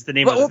 Freeze is the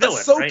name of the villain.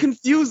 That's so right?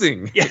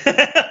 confusing.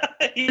 Yeah.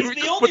 He's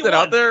the only put that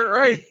out there,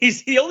 right?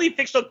 He's the only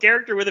fictional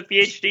character with a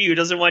PhD who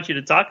doesn't want you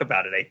to talk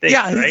about it, I think.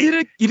 Yeah,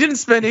 right? He didn't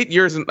spend 8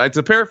 years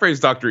to paraphrase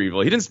Dr.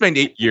 Evil, he didn't spend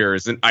 8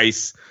 years in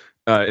ice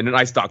in an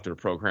ice doctor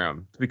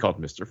program to be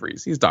called Mr.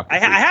 Freeze. He's Dr.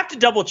 Freeze. I have to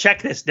double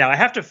check this now. I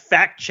have to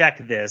fact check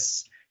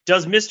this.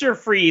 Does Mr.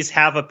 Freeze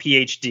have a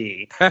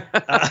PhD?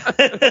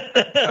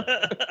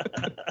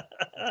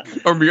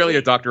 Or merely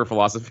a doctor of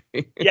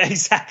philosophy? Yeah,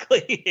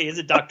 exactly. He is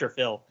a Dr.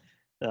 Phil.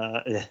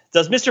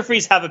 Does Mr.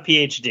 Freeze have a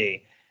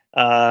PhD?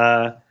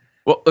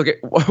 Well, okay.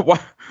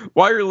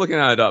 While you're looking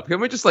that up, can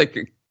we just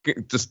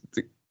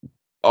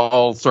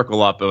all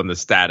circle up on the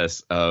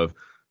status of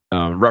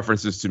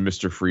references to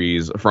Mr.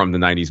 Freeze from the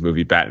 90s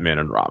movie Batman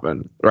and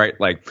Robin, right?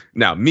 Like,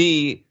 now,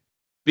 me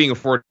being a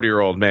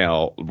 40-year-old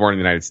male born in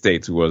the United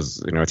States who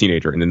was, a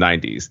teenager in the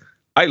 90s,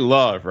 I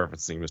love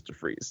referencing Mr.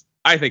 Freeze.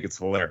 I think it's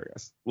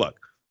hilarious. Look,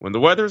 when the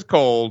weather's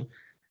cold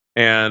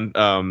and,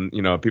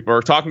 people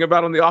are talking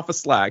about on the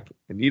office Slack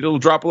and need to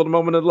drop a little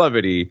moment of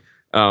levity,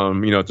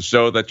 to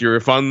show that you're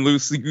a fun,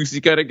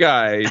 loosey-goosey kind of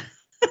guy,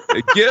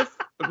 a gif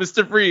of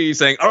Mr. Freeze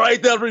saying, "All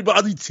right,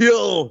 everybody,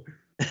 chill."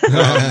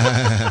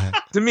 To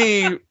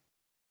me,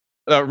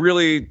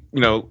 really,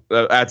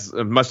 adds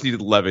a much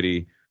needed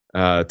levity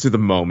to the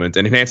moment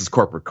and enhances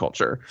corporate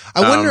culture.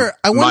 I wonder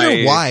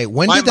why.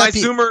 When did that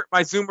be?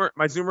 My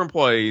Zoomer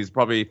employees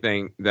probably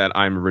think that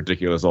I'm a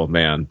ridiculous old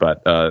man,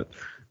 but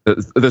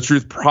the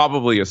truth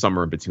probably is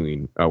somewhere in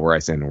between where I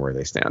stand and where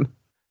they stand.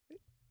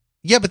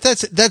 Yeah, but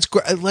that's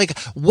like,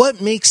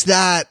 what makes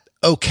that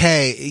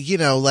okay?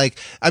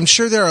 I'm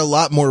sure there are a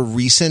lot more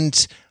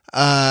recent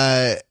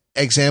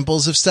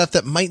examples of stuff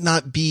that might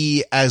not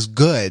be as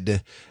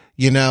good,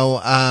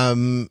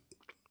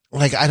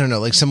 like, I don't know,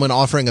 like someone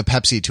offering a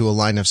Pepsi to a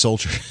line of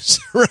soldiers,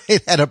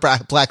 right, at a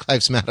Black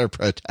Lives Matter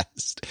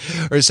protest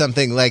or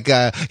something, like,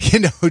 to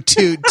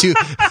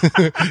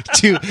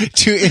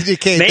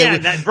indicate.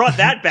 Man, that brought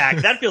that back.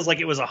 That feels like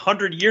it was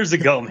 100 years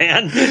ago,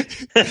 man.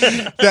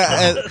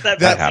 that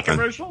Pepsi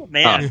commercial,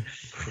 man.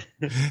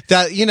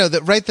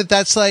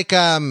 That's like,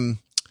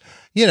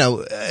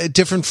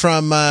 different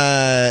from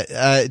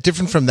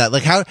that.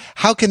 Like,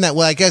 how can that,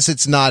 well, I guess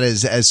it's not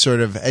as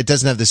sort of, it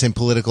doesn't have the same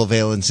political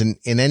valence in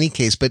any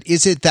case, but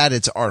is it that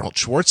it's Arnold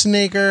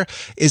Schwarzenegger?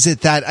 Is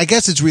it that, I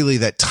guess it's really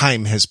that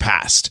time has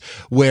passed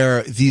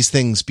where these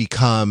things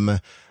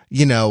become,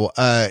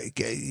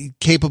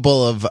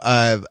 capable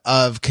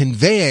of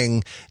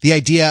conveying the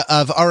idea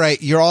of, all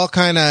right, you're all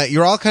kind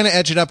of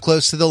edging up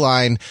close to the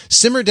line.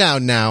 Simmer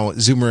down now,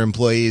 Zoomer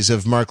employees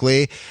of Mark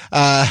Lee.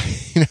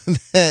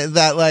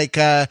 That like,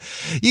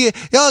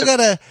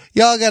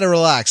 y'all gotta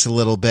relax a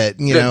little bit,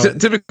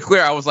 To be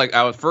clear, I was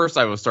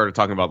started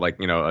talking about, like,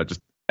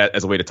 just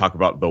as a way to talk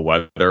about the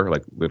weather,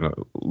 like,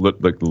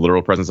 like the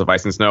literal presence of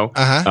ice and snow.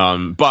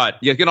 But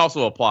it can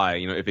also apply,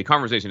 if a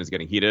conversation is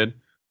getting heated,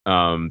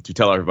 to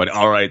tell everybody,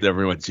 all right,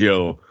 everyone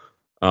chill,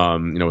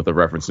 with a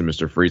reference to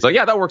Mr. Freeze. Like,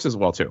 yeah, that works as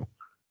well too.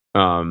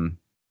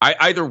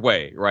 Either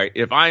way, right?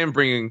 If I am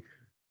bringing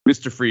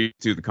Mr. Freeze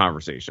to the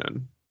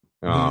conversation,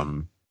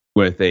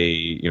 with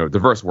a,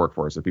 diverse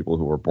workforce of people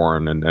who were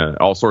born in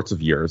all sorts of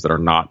years that are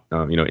not,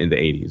 in the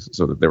 80s,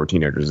 so that they were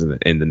teenagers in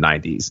the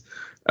 90s.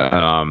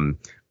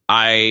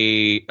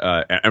 I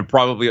am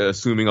probably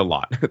assuming a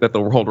lot that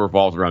the world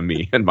revolves around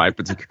me and my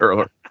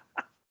particular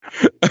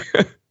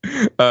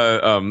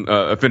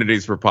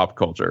affinities for pop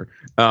culture.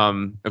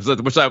 That's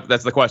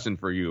the question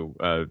for you,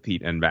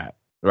 Pete and Matt,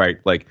 right?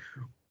 Like,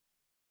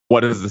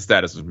 what is the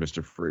status of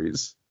Mr.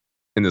 Freeze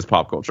in this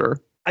pop culture?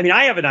 I mean,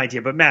 I have an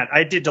idea, but Matt,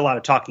 I did a lot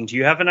of talking. Do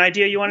you have an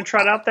idea you want to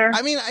trot out there?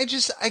 I mean, I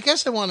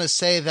guess I want to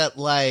say that,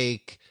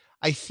 like,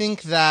 I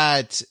think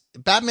that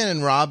Batman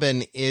and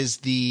Robin is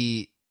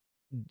I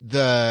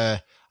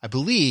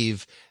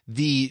believe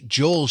the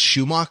Joel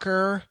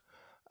Schumacher,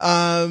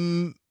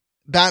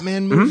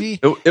 Batman movie.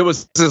 It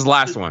was his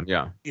last one.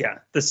 Yeah. Yeah.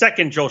 The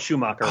second Joel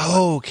Schumacher.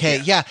 Okay.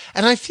 Yeah.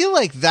 And I feel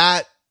like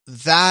that,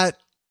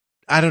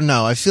 I don't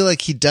know. I feel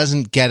like he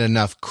doesn't get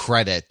enough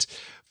credit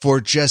for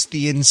just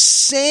the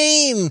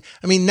insane.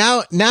 I mean,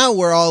 now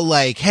we're all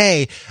like,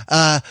 hey,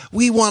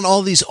 we want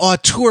all these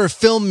auteur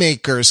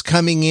filmmakers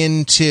coming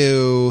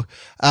into,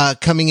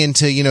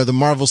 the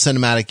Marvel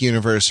Cinematic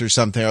Universe or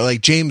something, or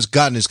like James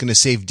Gunn is going to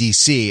save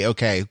DC.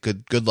 Okay,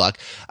 good luck.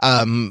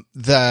 We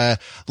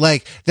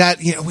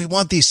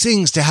want these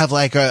things to have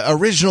like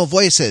original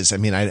voices. I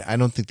mean, I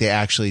don't think they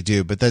actually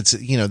do, but that's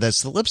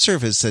the lip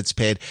service that's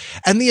paid.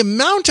 And the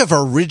amount of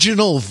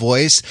original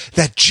voice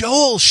that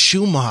Joel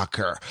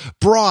Schumacher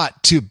brought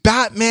to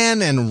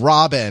Batman and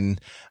Robin,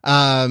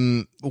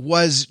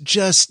 was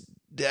just,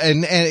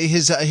 and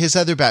his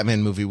other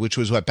Batman movie, which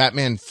was what,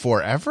 Batman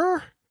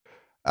Forever?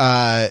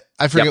 I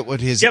forget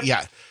what his,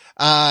 and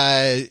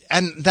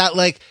that,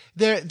 like,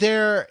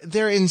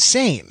 they're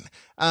insane.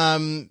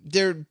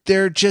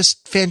 They're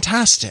just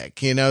fantastic.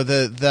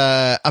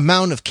 The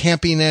amount of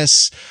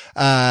campiness,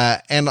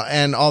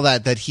 and all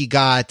that he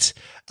got,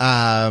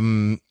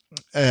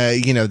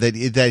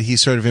 that he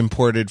sort of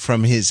imported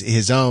from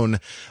his own,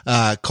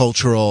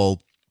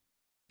 cultural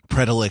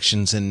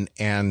predilections and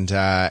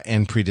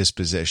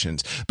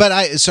predispositions. But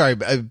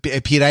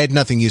Pete, I had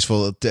nothing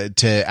useful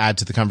to add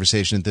to the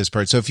conversation at this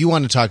part. So if you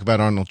want to talk about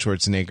Arnold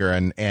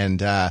Schwarzenegger and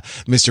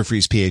Mr.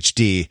 Freeze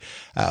PhD,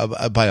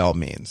 by all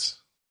means.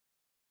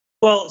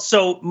 Well,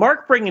 so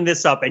Mark bringing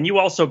this up, and you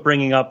also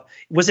bringing up,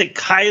 was it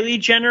Kylie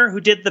Jenner who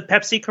did the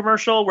Pepsi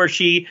commercial where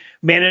she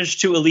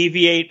managed to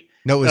alleviate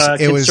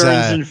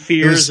concerns and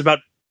fears about?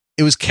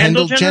 It was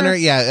Kendall Jenner.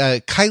 Yeah.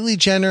 Kylie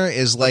Jenner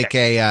is like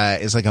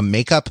a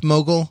makeup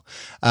mogul.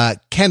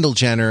 Kendall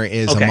Jenner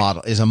is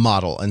a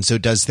model. And so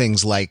does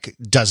things like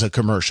does a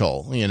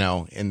commercial,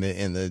 in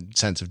the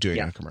sense of doing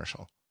a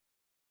commercial.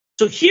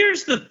 So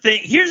here's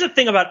the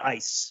thing about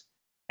ice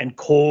and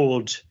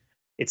cold.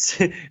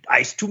 It's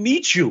nice to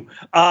meet you.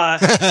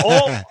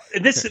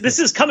 This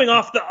is coming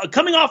off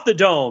the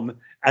dome,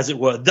 as it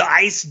were, the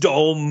ice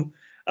dome,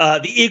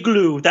 the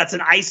igloo. That's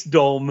an ice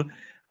dome.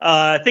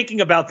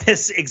 Thinking about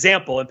this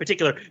example in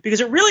particular,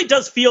 because it really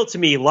does feel to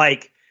me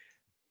like,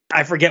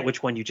 I forget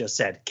which one you just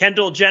said,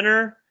 Kendall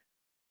Jenner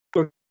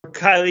or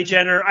Kylie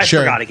Jenner. I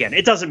forgot again.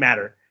 It doesn't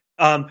matter.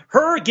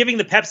 Her giving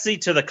the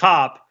Pepsi to the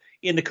cop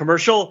in the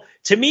commercial,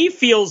 to me,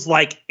 feels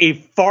like a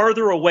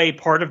farther away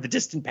part of the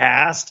distant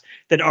past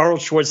than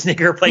Arnold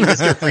Schwarzenegger playing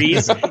Mr.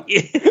 Freeze.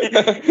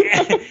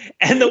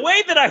 And the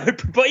way that I would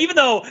propose, even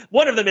though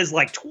one of them is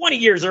like 20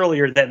 years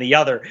earlier than the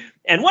other,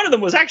 and one of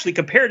them was actually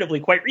comparatively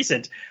quite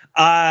recent.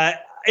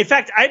 In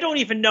fact, I don't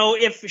even know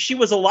if she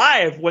was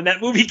alive when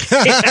that movie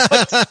came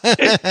out.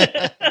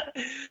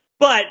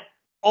 But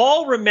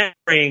all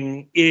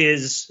remembering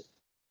is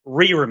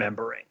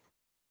re-remembering,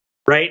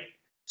 right?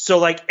 So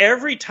like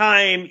every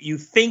time you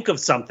think of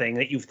something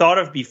that you've thought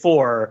of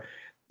before,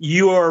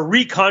 you're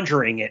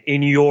reconjuring it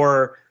in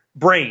your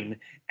brain.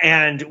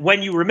 And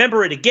when you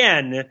remember it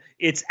again,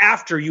 it's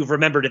after you've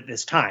remembered it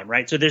this time,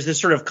 right? So there's this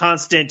sort of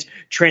constant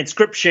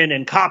transcription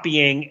and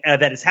copying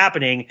that is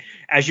happening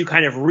as you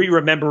kind of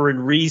re-remember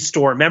and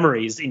restore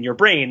memories in your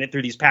brain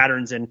through these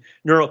patterns and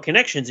neural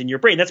connections in your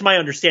brain. That's my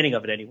understanding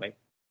of it anyway.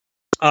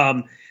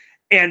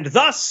 And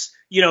thus,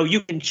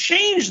 you can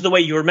change the way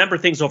you remember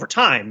things over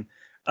time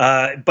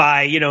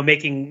by,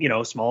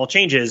 making, small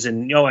changes.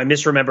 And, I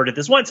misremembered it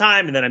this one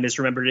time, and then I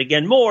misremembered it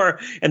again more.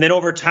 And then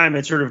over time,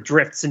 it sort of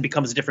drifts and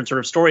becomes a different sort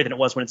of story than it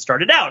was when it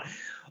started out.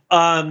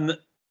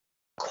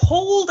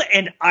 Cold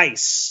and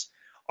ice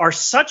are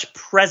such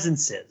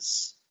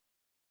presences,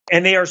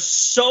 and they are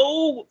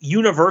so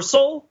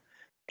universal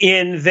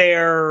in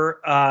their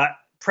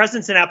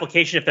presence and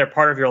application if they're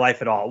part of your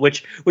life at all,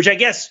 which I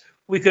guess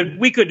we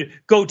could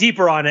go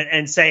deeper on it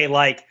and say,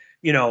 like,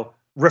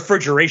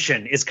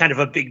 refrigeration is kind of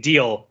a big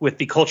deal with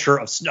the culture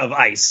of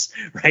ice,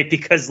 right?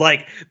 Because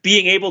like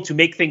being able to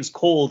make things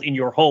cold in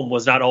your home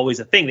was not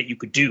always a thing that you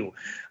could do,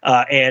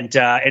 and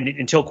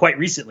until quite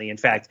recently, in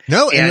fact.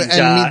 No, and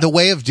I mean the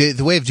way of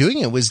doing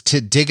it was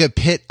to dig a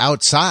pit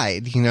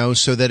outside,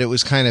 so that it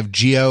was kind of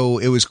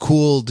it was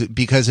cooled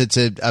because it's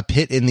a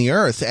pit in the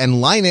earth, and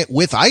line it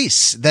with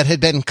ice that had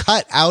been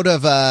cut out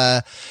of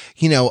a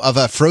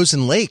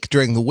frozen lake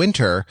during the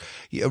winter,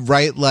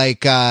 right?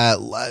 Like,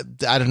 I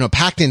don't know,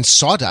 packed in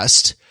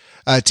sawdust,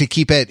 to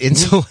keep it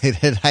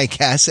insulated, I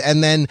guess.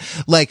 And then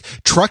like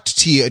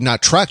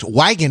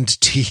wagoned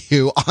to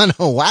you on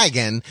a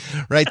wagon,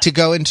 right? To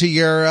go into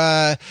your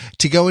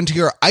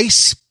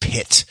ice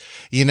pit,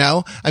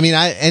 I mean,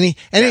 any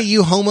of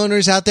you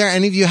homeowners out there,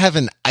 any of you have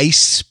an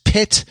ice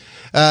pit?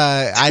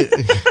 It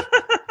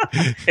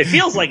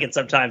feels like it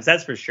sometimes,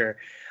 that's for sure.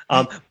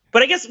 But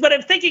I guess what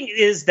I'm thinking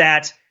is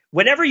that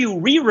whenever you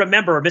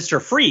re-remember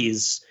Mr.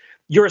 Freeze,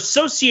 you're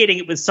associating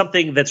it with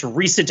something that's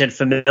recent and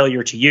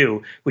familiar to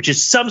you, which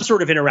is some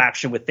sort of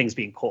interaction with things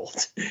being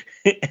cold,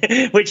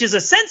 which is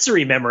a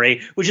sensory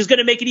memory, which is going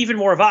to make it even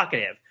more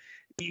evocative.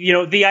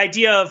 The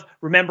idea of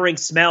remembering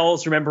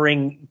smells,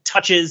 remembering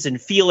touches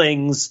and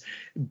feelings,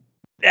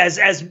 as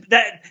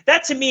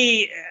that to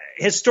me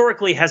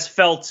historically has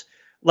felt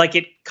like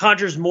it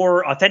conjures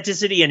more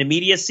authenticity and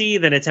immediacy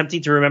than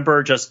attempting to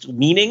remember just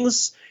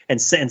meanings and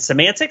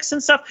semantics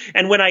and stuff.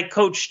 And when I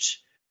coached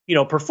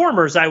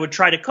performers, I would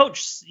try to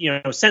coach,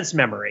 sense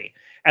memory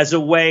as a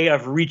way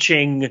of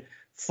reaching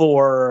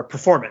for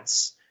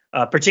performance,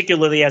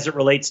 particularly as it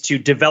relates to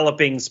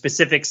developing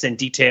specifics and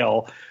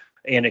detail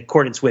in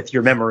accordance with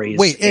your memories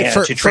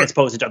to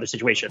transpose into other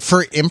situations.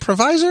 For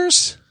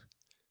improvisers?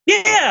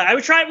 Yeah, I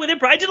would try it with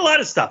improv. I did a lot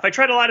of stuff. I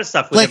tried a lot of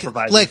stuff with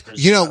improvisers.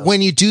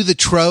 When you do the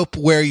trope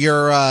where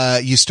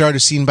you start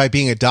a scene by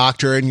being a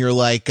doctor and you're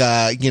like,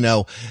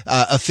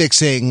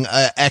 affixing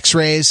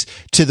x-rays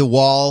to the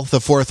wall,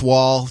 the fourth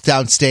wall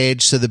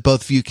downstage, so that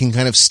both of you can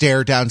kind of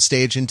stare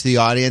downstage into the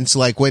audience.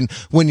 Like when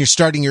you're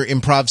starting your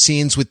improv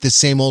scenes with the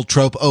same old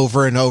trope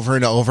over and over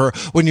and over,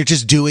 when you're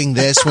just doing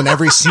this, when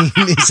every scene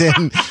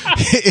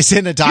is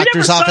in a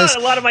doctor's office. A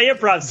lot of my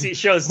improv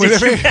shows.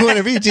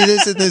 Whenever you do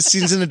this in the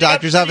scenes in a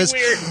doctor's office,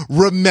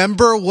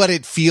 remember what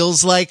it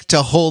feels like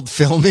to hold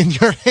film in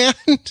your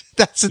hand.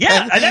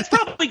 That's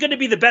probably going to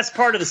be the best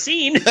part of the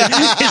scene.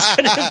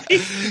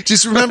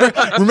 Just remember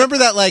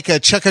that like a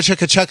chugga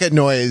chugga chugga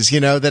noise,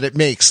 that it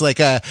makes, like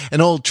an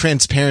old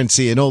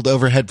transparency, an old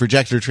overhead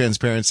projector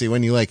transparency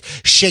when you like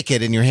shake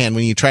it in your hand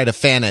when you try to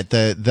fan it,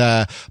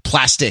 the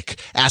plastic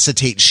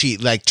acetate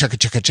sheet, like chugga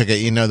chugga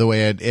chugga, the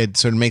way it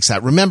sort of makes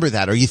that. Remember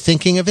that. Are you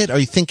thinking of it? Are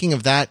you thinking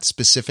of that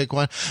specific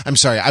one? I'm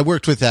sorry, I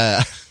worked with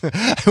an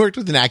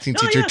acting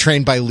teacher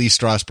trained by Lee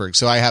Strasberg,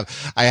 so I have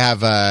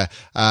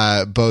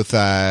both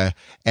I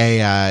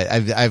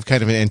have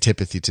kind of an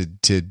antipathy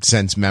to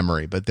sense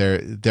memory, but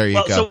there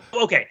you go.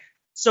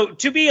 So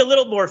to be a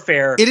little more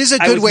fair, it is a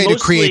good way to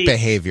create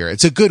behavior.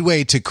 It's a good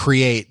way to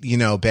create,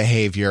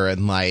 behavior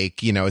and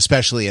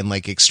especially in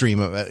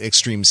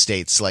extreme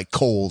states like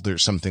cold or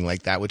something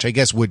like that, which I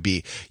guess would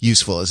be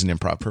useful as an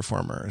improv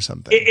performer or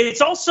something.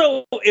 It's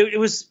also,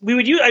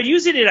 I'd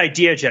use it in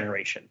idea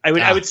generation.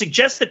 I would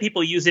suggest that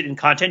people use it in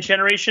content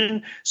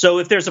generation. So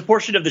if there's a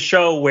portion of the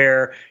show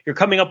where you're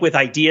coming up with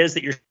ideas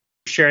that you're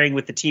sharing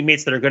with the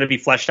teammates that are going to be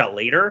fleshed out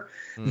later,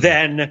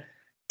 then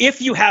if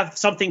you have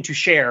something to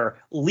share,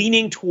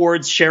 leaning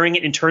towards sharing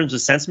it in terms of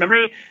sense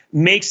memory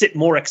makes it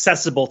more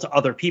accessible to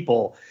other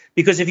people.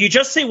 Because if you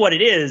just say what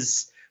it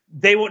is,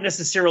 they won't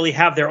necessarily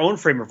have their own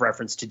frame of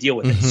reference to deal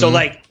with it. So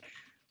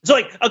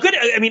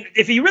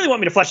if you really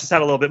want me to flesh this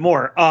out a little bit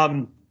more,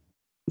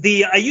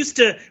 we did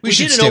an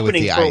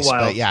opening for a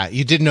while. But yeah,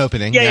 you did an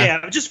opening.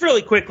 Yeah, just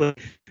really quickly.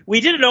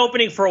 We did an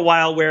opening for a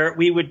while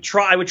where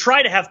I would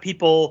try to have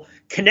people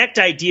connect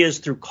ideas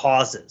through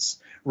causes.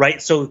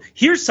 Right. So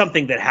here's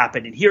something that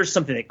happened, and here's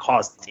something that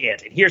caused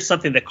it, and here's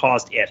something that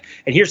caused it,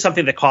 and here's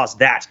something that caused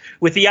that,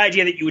 with the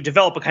idea that you would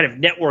develop a kind of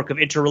network of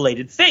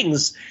interrelated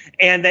things,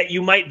 and that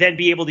you might then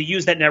be able to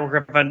use that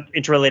network of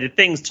interrelated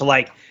things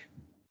to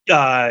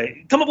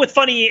come up with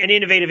funny and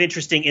innovative,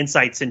 interesting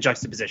insights and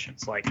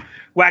juxtapositions, like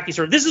wacky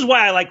sort of, this is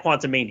why I like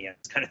Quantumania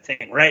kind of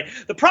thing. Right.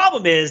 The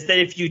problem is that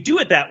if you do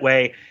it that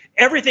way,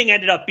 everything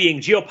ended up being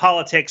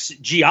geopolitics,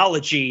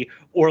 geology,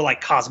 or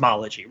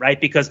cosmology, right?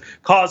 Because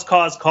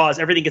cause,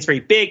 everything gets very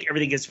big,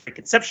 everything gets very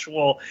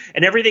conceptual,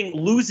 and everything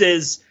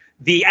loses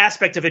the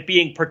aspect of it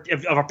being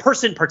of a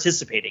person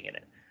participating in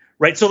it,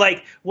 right? So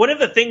one of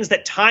the things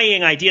that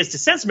tying ideas to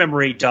sense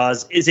memory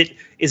does is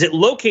it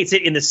locates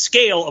it in the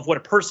scale of what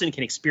a person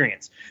can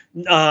experience.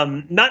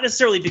 Not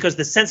necessarily because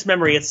the sense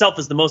memory itself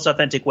is the most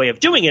authentic way of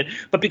doing it,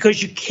 but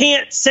because you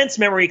can't sense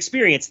memory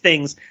experience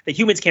things that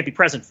humans can't be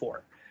present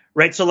for.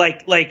 Right. So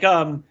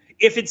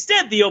if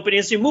instead the opening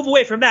is you move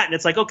away from that and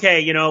it's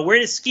okay, we're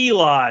in a ski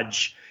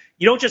lodge.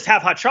 You don't just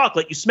have hot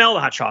chocolate. You smell the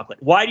hot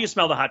chocolate. Why do you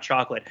smell the hot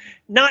chocolate?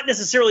 Not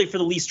necessarily for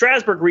the Lee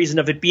Strasberg reason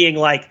of it being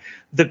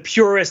the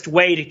purest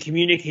way to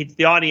communicate to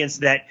the audience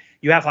that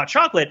you have hot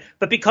chocolate,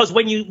 but because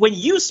when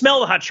you smell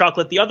the hot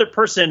chocolate, the other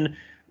person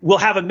will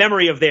have a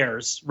memory of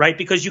theirs. Right.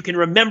 Because you can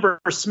remember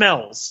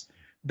smells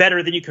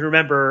better than you can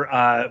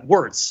remember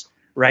words.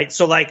 Right.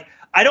 So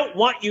I don't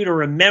want you to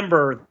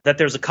remember that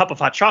there's a cup of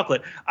hot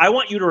chocolate. I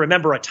want you to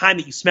remember a time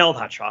that you smelled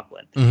hot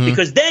chocolate,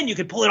 because then you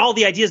can pull in all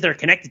the ideas that are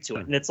connected to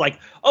it. And it's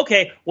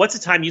okay, what's the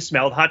time you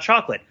smelled hot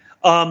chocolate?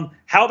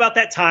 How about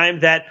that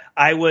time that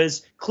I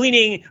was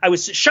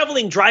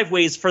shoveling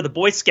driveways for the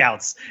Boy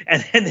Scouts,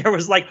 and then there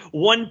was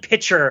one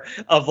pitcher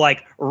of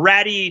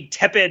ratty,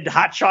 tepid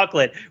hot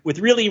chocolate with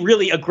really,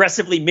 really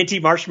aggressively minty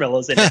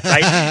marshmallows in it,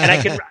 right?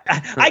 And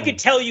I could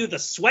tell you the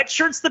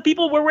sweatshirts that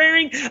people were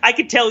wearing. I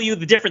could tell you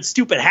the different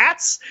stupid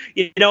hats.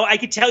 I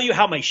could tell you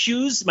how my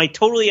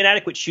totally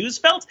inadequate shoes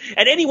felt.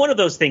 And any one of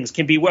those things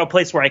can be a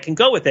place where I can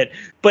go with it.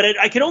 But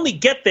I can only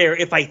get there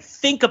if I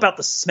think about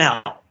the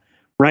smell.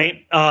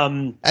 Right.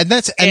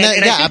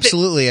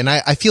 Absolutely. And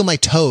I feel my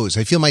toes.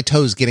 I feel my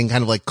toes getting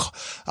kind of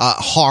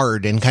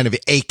hard and kind of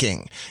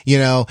aching,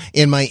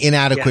 in my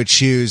inadequate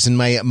shoes and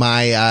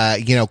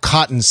my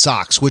cotton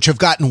socks, which have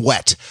gotten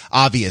wet,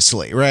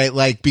 obviously.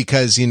 Right.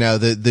 Because,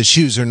 the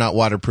shoes are not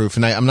waterproof,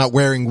 and I'm not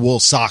wearing wool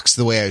socks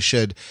the way I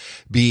should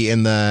be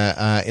in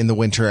the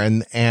winter.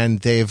 And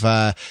they've,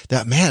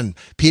 man,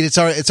 Pete, it's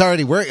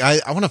already working.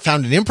 I want to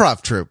found an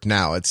improv troupe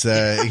now.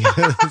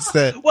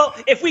 Well,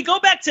 if we go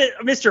back to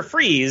Mr.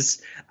 Freeze,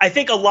 I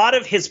think a lot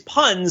of his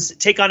puns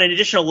take on an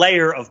additional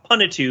layer of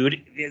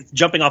punitude,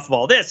 jumping off of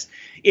all this.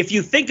 If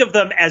you think of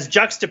them as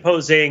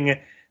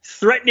juxtaposing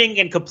threatening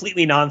and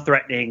completely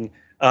non-threatening,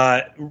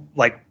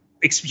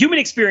 human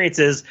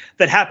experiences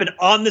that happen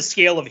on the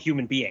scale of a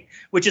human being,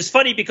 which is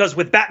funny because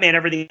with Batman,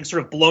 everything is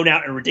sort of blown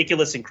out and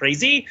ridiculous and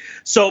crazy.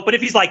 So, but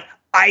if he's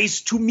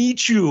nice to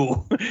meet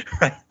you,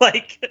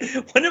 right?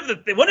 One of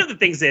the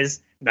things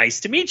is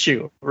nice to meet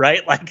you,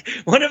 right?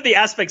 One of the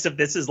aspects of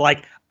this is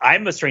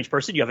I'm a strange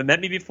person. You haven't met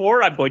me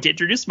before. I'm going to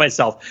introduce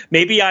myself.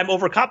 Maybe I'm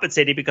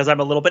overcompensating because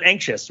I'm a little bit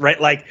anxious,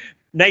 right?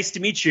 Nice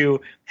to meet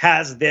you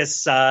has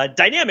this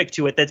dynamic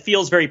to it that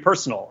feels very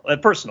personal,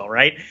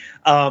 right?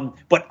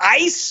 But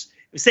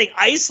saying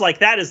ice like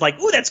that is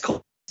ooh, that's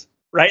cool.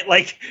 Right?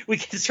 We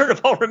can sort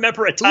of all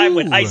remember a time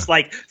when ice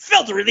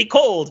felt really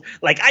cold.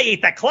 I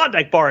ate that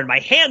Klondike bar and my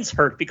hands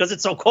hurt because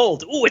it's so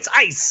cold. Ooh, it's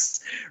ice.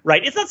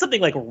 Right? It's not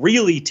something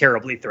really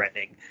terribly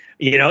threatening,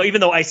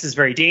 even though ice is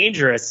very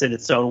dangerous in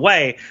its own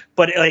way,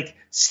 but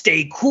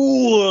stay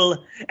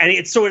cool. And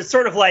it's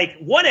sort of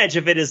one edge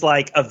of it is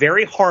a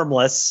very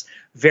harmless,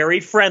 very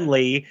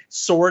friendly,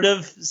 sort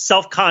of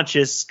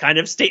self-conscious kind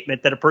of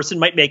statement that a person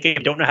might make if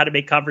you don't know how to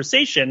make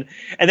conversation.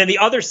 And then the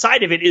other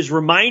side of it is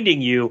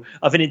reminding you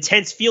of an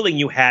intense feeling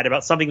you had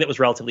about something that was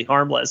relatively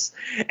harmless.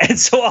 And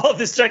so all of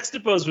this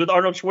juxtaposed with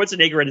Arnold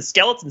Schwarzenegger in a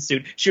skeleton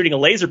suit shooting a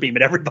laser beam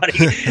at everybody.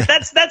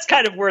 That's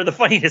kind of where the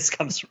funniness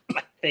comes from,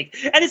 I think.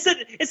 And it's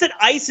that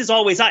ice is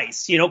always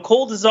ice.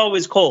 Cold is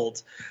always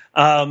cold.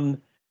 And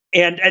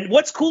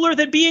what's cooler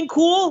than being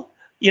cool?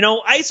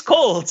 ice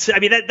cold. I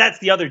mean, that's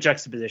the other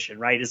juxtaposition,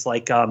 right? It's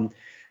like that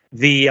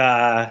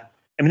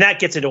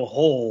gets into a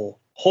whole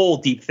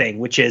deep thing,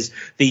 which is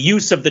the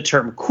use of the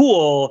term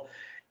cool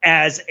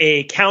as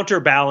a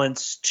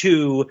counterbalance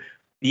to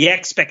the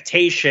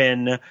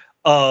expectation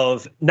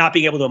of not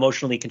being able to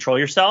emotionally control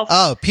yourself.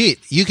 Oh, Pete,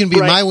 you can be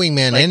my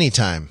wingman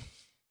anytime.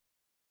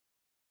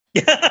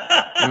 Yes,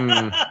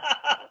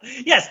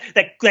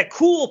 that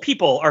cool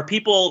people are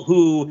people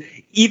who,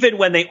 even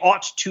when they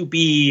ought to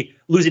be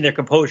losing their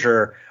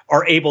composure,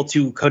 are able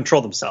to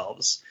control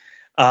themselves,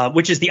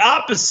 which is the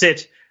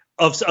opposite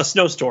of a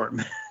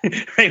snowstorm,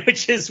 right?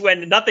 Which is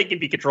when nothing can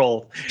be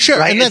controlled. Sure,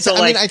 right? and that's.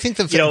 I mean, I think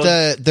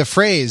the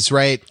phrase,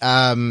 right?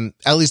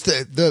 At least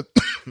the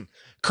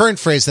current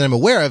phrase that I'm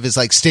aware of is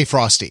like "stay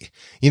frosty."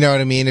 You know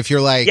what I mean? If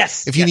you're like,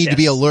 if you need to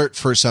be alert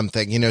for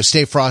something,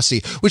 stay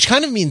frosty, which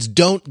kind of means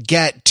don't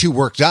get too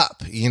worked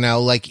up.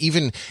 Like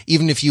even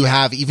if you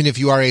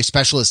are a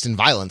specialist in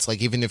violence,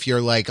 like even if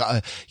you're like,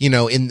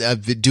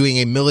 doing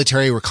a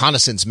military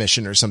reconnaissance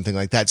mission or something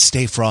like that,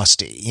 stay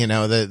frosty.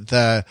 I'm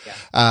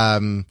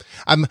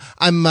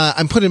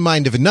put in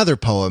mind of another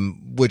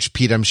poem, which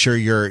Pete, I'm sure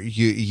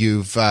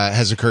you've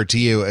has occurred to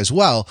you as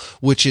well,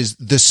 which is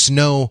 "The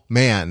Snow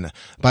Man"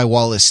 by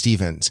Wallace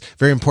Stevens.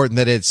 Very important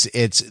that it's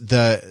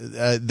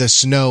the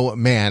Snow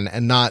Man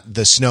and not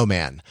the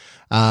Snowman.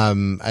 I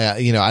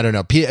don't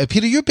know.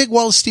 Peter, you a big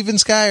Wallace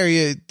Stevens guy, or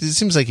it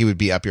seems like he would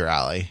be up your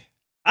alley.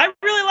 I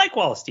really like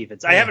Wallace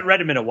Stevens. I haven't read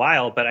him in a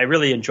while, but I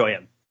really enjoy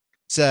him.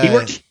 He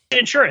worked in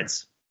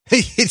insurance.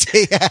 He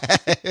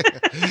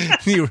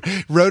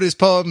wrote his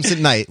poems at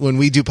night when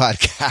we do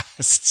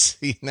podcasts.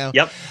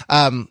 Yep.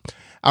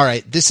 All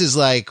right, this is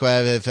like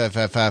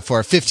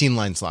for 15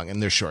 lines long,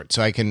 and they're short,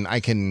 so I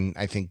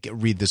think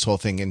read this whole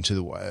thing into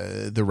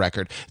the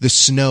record. "The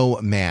Snow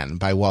Man"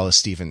 by Wallace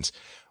Stevens.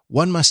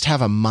 One must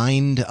have a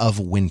mind of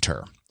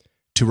winter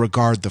to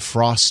regard the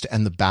frost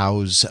and the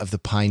boughs of the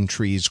pine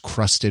trees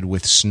crusted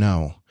with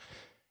snow,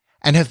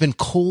 and have been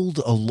cold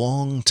a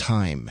long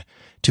time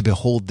to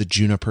behold the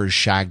junipers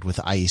shagged with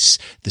ice,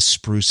 the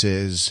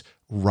spruces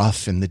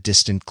rough in the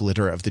distant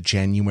glitter of the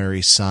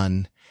January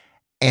sun,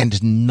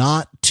 and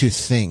not to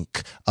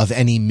think of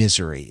any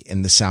misery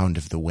in the sound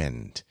of the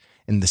wind,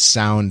 in the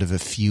sound of a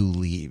few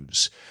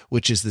leaves,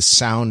 which is the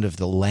sound of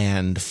the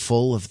land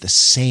full of the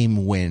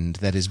same wind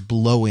that is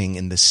blowing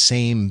in the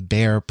same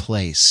bare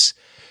place,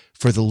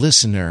 for the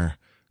listener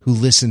who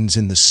listens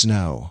in the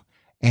snow,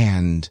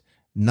 and,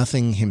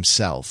 nothing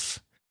himself,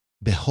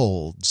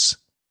 beholds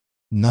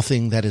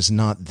nothing that is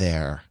not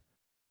there,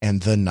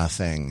 and the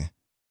nothing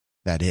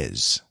that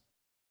is.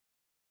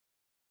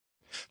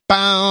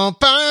 I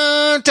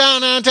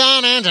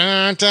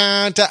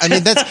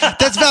mean,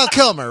 that's Val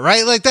Kilmer,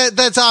 right? Like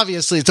that's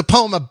obviously, it's a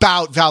poem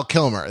about Val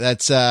Kilmer.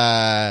 That's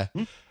also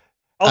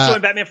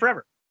in Batman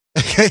Forever.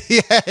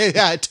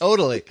 yeah,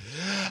 totally.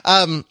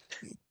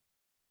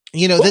 What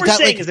we're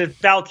saying is that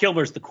Val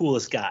Kilmer's the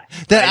coolest guy.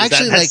 That right?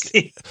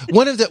 Actually,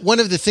 one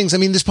of the things. I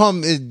mean, this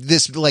poem,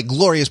 this like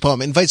glorious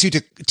poem, invites you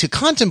to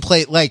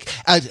contemplate like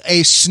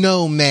a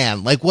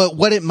snowman, like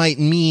what it might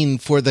mean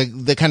for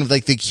the kind of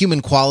like the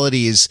human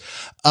qualities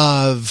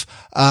of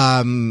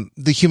a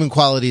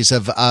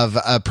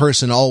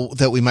person, all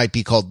that he might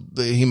be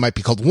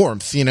called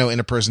warmth, in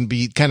a person,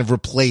 be kind of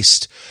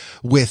replaced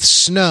with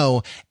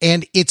snow.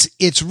 And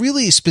it's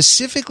really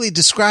specifically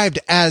described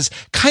as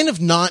kind of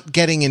not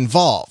getting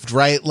involved,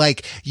 right?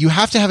 Like you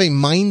have to have a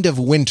mind of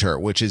winter,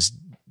 which is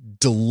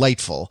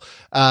delightful.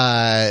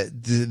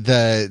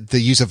 The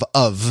use of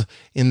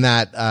in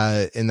that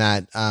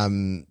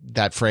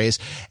phrase,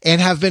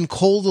 and have been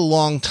cold a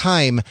long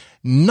time,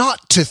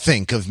 not to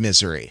think of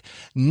misery,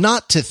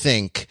 not to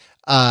think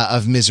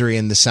of misery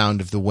in the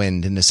sound of the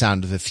wind, in the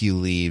sound of a few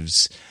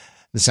leaves,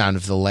 the sound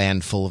of the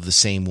land full of the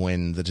same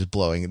wind that is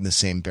blowing in the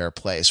same bare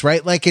place,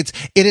 right? Like it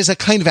is a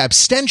kind of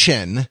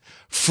abstention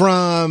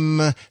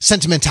from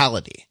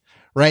sentimentality.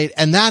 Right.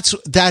 And that's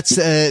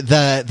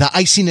the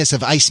iciness of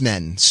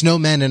icemen,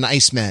 snowmen and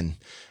icemen.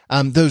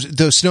 Those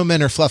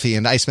snowmen are fluffy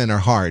and icemen are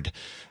hard.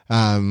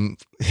 But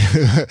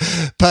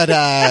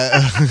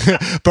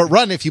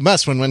run if you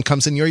must when one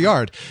comes in your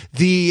yard.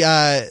 The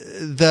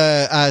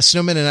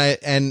snowmen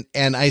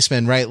and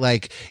icemen, right?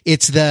 Like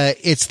it's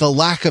the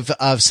lack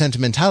of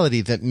sentimentality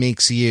that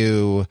makes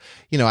you,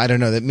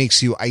 that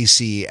makes you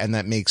icy, and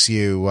that makes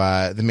you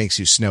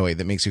snowy,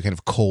 that makes you kind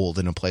of cold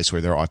in a place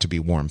where there ought to be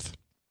warmth.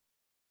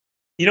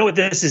 You know what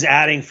this is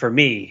adding for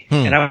me,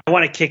 and I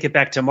want to kick it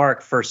back to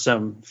Mark for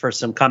some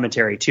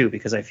commentary too,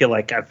 because I feel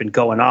like I've been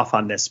going off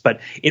on this, but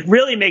it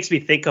really makes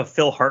me think of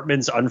Phil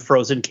Hartman's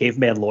unfrozen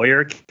caveman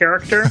lawyer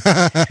character,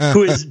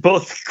 who is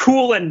both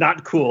cool and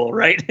not cool,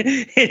 right,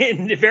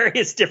 in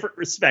various different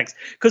respects.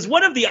 Because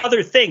one of the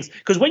other things,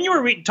 because when you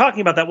were talking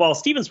about that Wallace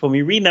Stevens poem,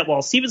 you reading that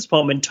Wallace Stevens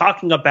poem and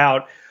talking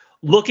about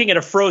looking at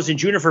a frozen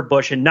juniper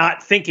bush and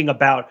not thinking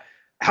about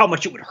how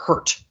much it would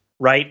hurt,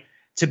 right?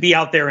 to be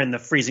out there in the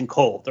freezing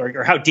cold,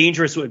 or how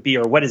dangerous it would be,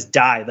 or what is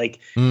die like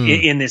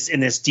in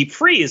this deep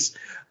freeze.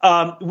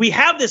 We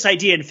have this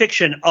idea in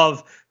fiction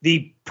of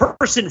the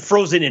person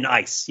frozen in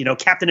ice,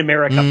 Captain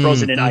America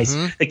frozen in ice,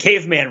 the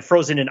caveman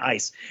frozen in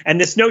ice, and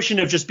this notion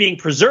of just being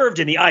preserved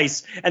in the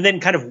ice and then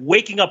kind of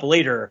waking up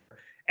later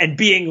and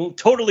being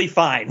totally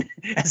fine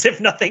as if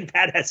nothing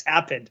bad has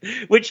happened,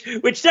 which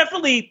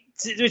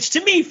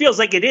to me feels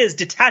like it is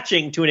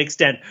detaching to an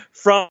extent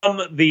from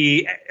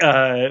the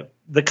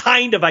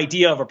kind of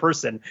idea of a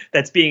person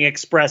that's being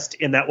expressed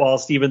in that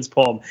Wallace Stevens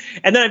poem.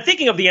 And then I'm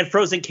thinking of the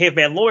Unfrozen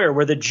Caveman Lawyer,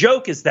 where the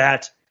joke is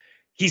that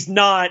he's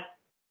not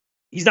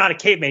a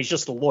caveman, he's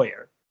just a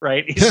lawyer.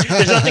 Right.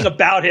 There's nothing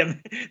about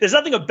him. There's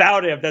nothing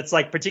about him that's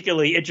like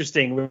particularly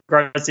interesting with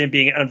regards to him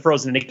being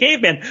unfrozen in a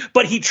caveman,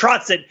 but he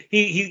trots it.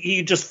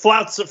 He just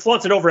flaunts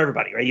it over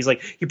everybody. Right. He's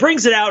like, he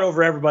brings it out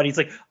over everybody. He's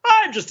like,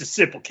 I'm just a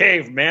simple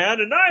caveman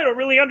and I don't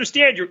really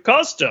understand your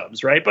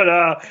customs. Right. But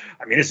I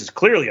mean, this is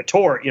clearly a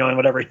tort, and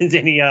whatever. And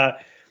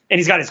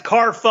he's got his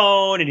car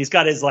phone and he's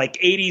got his like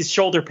 80s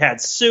shoulder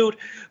pad suit.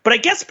 But I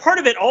guess part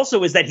of it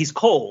also is that he's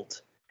cold.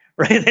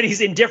 Right, that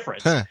he's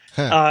indifferent,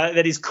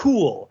 that he's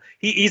cool.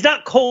 He's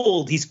not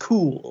cold, he's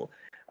cool.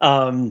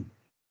 And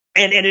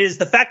it is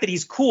the fact that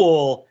he's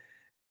cool.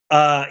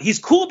 He's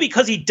cool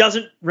because he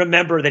doesn't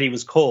remember that he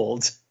was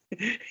cold.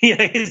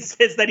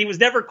 It's that he was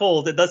never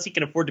cold, and thus he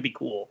can afford to be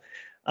cool.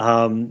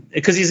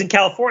 Because he's in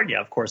California,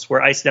 of course,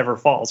 where ice never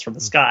falls from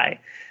the sky,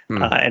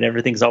 and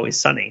everything's always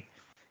sunny.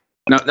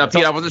 Now,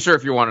 Pete, I wasn't sure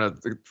if you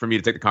wanted for me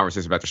to take the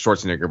conversation about the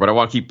Schwarzenegger, but I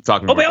want to keep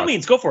talking. Oh, by all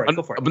means, go for it.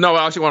 Go for it. No,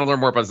 I actually want to learn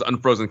more about this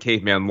Unfrozen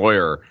Caveman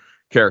Lawyer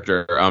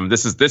character.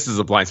 This is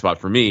a blind spot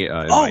for me.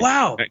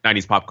 Wow!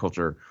 90s pop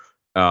culture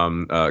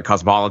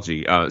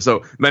cosmology.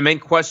 So my main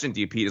question to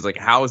you, Pete, is like,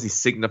 how is he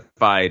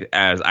signified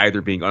as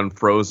either being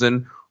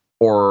unfrozen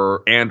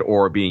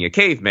or being a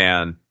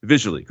caveman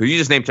visually? Because you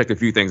just name checked a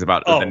few things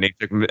about the name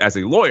check as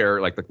a lawyer,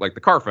 like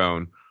the car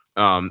phone.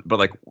 But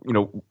like,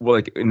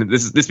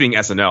 this being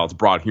SNL, it's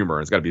broad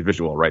humor. It's got to be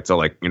visual, right? So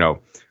like,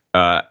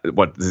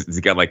 what does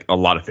he got, like a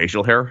lot of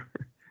facial hair?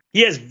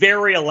 He has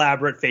very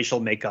elaborate facial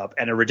makeup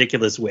and a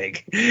ridiculous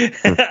wig.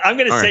 I'm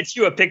going to send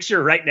you a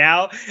picture right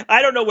now.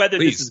 I don't know whether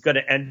this is going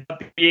to end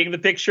up being the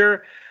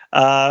picture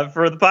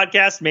for the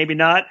podcast, maybe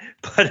not,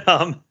 but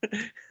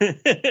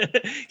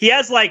he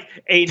has like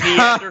a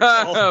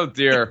Neanderthal. Oh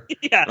dear.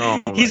 Yeah.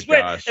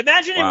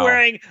 Imagine him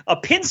wearing a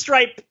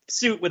pinstripe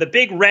suit with a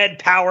big red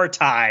power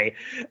tie,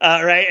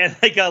 right, and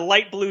like a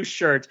light blue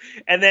shirt,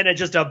 and then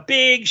just a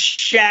big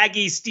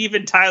shaggy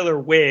Steven Tyler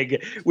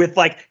wig with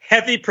like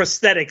heavy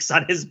prosthetics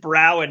on his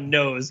brow and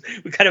nose,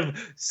 with kind of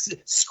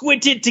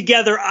squinted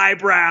together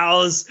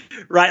eyebrows,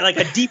 right, like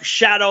a deep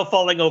shadow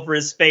falling over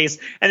his face,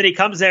 and then he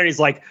comes there and he's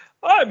like,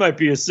 I might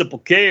be a simple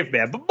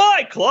caveman, but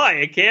my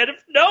client can't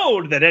have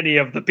known that any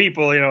of the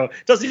people,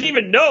 doesn't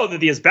even know that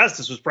the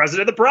asbestos was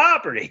present in the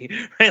property.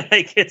 Right?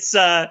 Like it's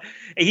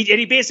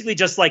he basically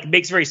just like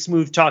makes very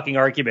smooth talking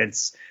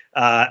arguments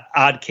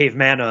ad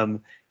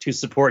cavemanum to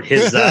support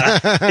his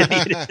that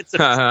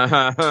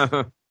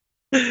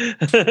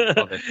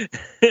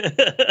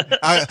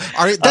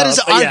is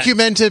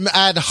argumentum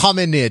ad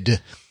hominid.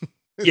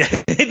 Yeah,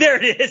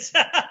 there it is.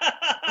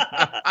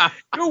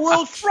 Your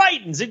world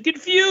frightens and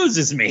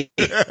confuses me.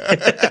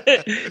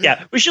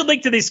 Yeah, we should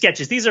link to these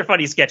sketches. These are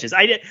funny sketches.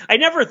 I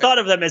never thought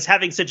of them as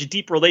having such a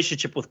deep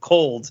relationship with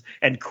cold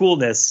and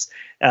coolness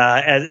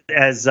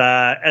as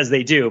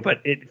they do,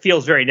 but it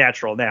feels very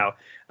natural now.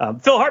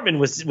 Phil Hartman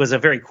was a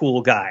very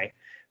cool guy,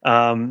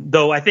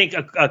 though I think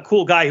a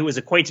cool guy who was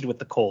acquainted with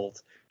the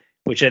cold,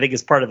 which I think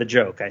is part of the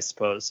joke, I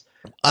suppose.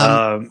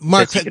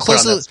 Mark,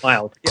 close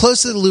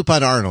to the loop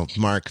on Arnold,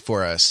 Mark,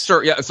 for us.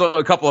 Sure, yeah. So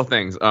a couple of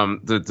things.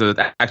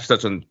 To actually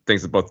touch on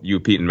things that both you,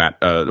 Pete, and Matt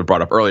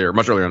brought up earlier,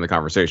 much earlier in the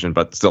conversation,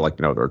 but still, like,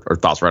 there are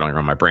thoughts rattling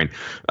around my brain.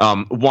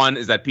 One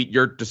is that, Pete,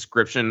 your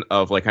description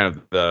of like kind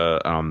of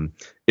the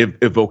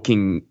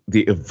evoking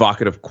the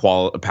evocative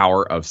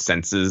power of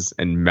senses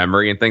and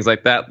memory and things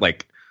like that,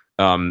 like.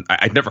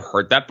 I'd never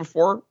heard that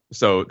before,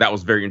 so that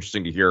was very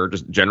interesting to hear,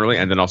 just generally,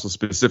 and then also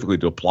specifically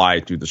to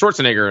apply to the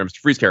Schwarzenegger and Mr.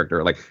 Freeze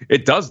character. Like,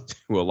 it does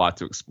do a lot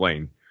to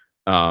explain,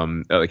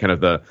 kind of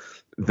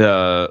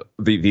the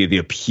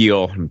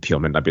appeal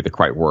may not be the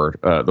correct word,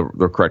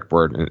 the correct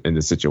word in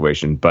this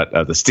situation, but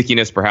the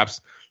stickiness,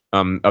 perhaps,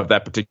 of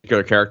that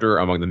particular character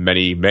among the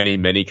many, many,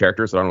 many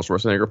characters that Arnold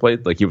Schwarzenegger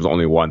played. Like, he was the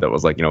only one that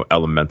was like,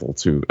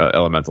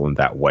 elemental in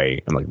that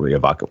way, and like really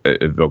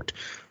evoked.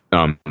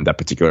 That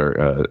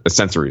particular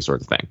sensory sort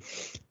of thing.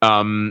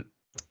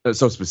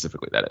 So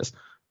specifically, that is.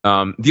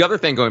 The other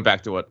thing, going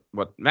back to what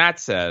Matt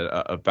said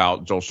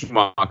about Joel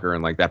Schumacher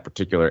and like that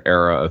particular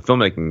era of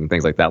filmmaking and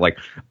things like that, like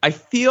I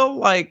feel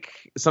like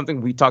something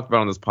we talked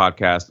about on this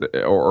podcast,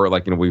 or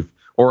like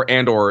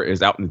or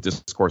is out in the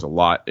discourse a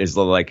lot, is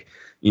like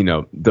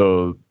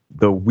the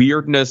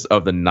weirdness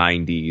of the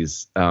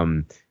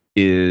 90s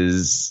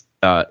is.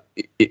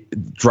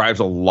 It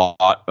drives a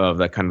lot of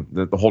that kind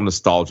of the whole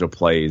nostalgia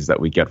plays that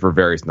we get for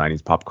various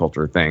 90s pop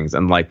culture things.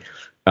 And like,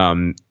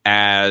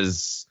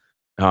 as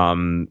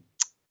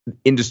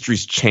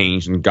industries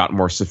changed and got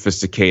more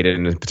sophisticated,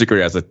 and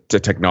particularly as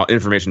the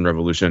information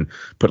revolution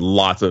put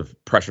lots of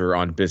pressure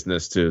on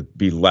business to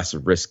be less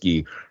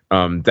risky,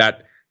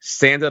 that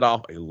sanded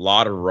off a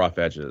lot of rough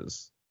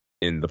edges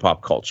in the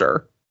pop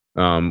culture,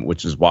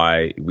 which is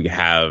why we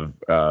have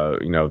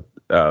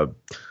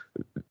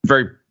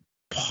very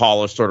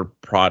polished sort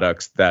of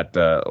products that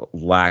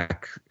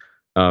lack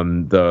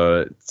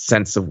the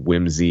sense of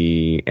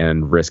whimsy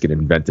and risk and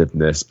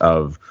inventiveness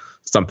of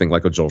something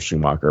like a Joel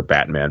Schumacher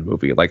Batman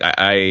movie. Like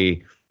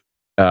I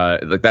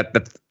like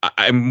that.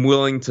 I'm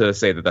willing to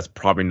say that that's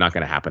probably not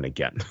going to happen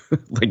again.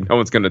 Like no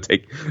one's going to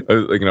take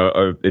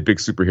a big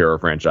superhero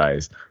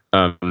franchise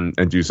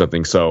and do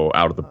something so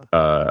out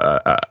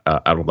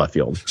of left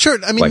field. Sure,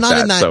 I mean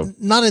like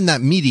not in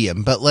that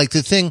medium, but like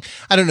the thing,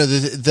 I don't know,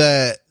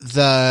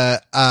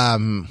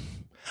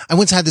 I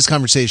once had this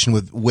conversation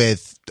with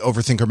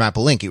overthinker Matt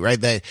Belinkie, right?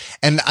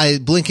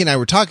 Belinkie and I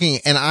were talking,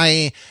 and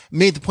I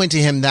made the point to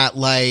him that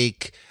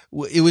like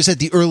it was at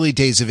the early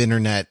days of the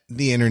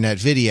internet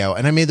video,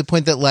 and I made the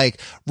point that like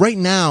right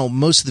now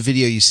most of the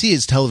video you see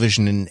is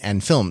television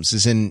and films,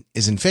 is in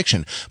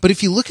fiction. But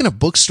if you look in a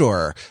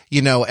bookstore,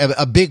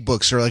 a big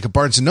bookstore like a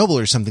Barnes and Noble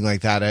or something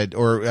like that,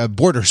 or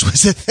Borders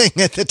was a thing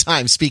at the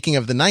time. Speaking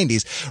of the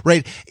 90s,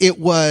 right? It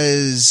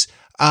was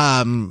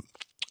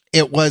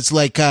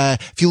like,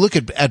 if you look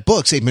at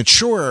books, a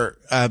mature,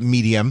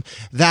 medium,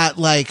 that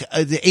like,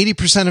 the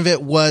 80% of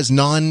it was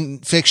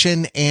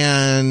non-fiction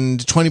and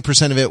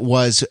 20% of it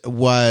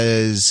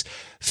was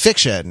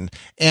fiction.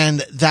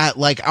 And that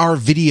like our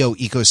video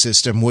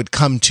ecosystem would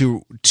come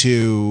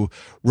to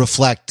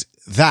reflect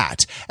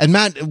that. And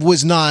Matt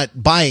was not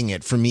buying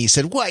it from me. He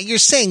said, "What? You're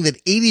saying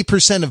that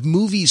 80% of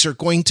movies are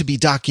going to be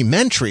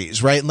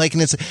documentaries, right?"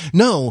 And it's,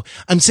 no,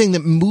 I'm saying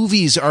that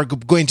movies are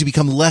going to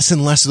become less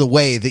and less of the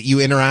way that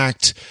you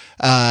interact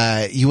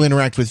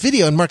with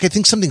video. And Mark, I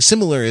think something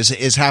similar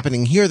is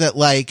happening here, that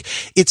like,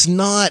 it's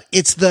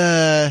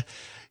the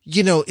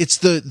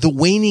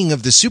waning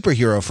of the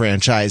superhero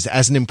franchise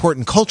as an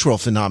important cultural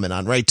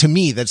phenomenon, right? To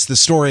me, that's the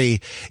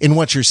story in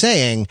what you're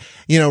saying,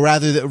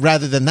 rather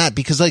than that,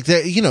 because like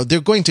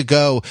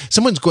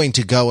someone's going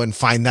to go and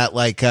find that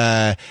like,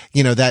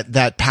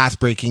 that path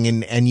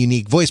breaking and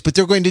unique voice, but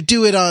they're going to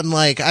do it on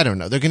like, I don't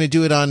know, they're going to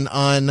do it on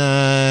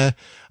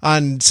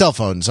cell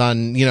phones,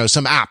 on,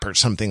 some app or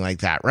something like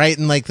that, right?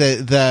 And like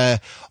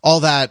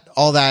all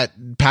that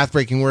path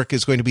breaking work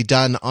is going to be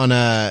done on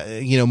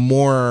a,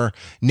 more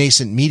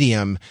nascent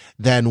medium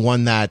than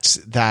one that's,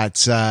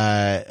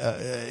 I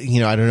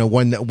don't know,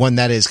 one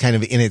that is kind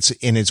of in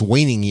its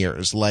waning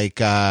years, like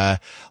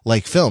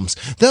films.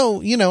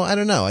 Though, I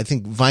don't know. I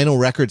think vinyl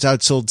records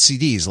outsold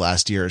CDs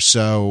last year.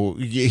 So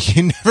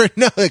you never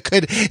know.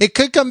 It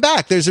could come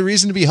back. There's a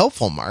reason to be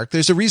hopeful, Mark.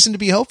 There's a reason to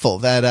be hopeful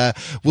that,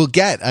 we'll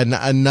get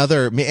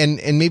another,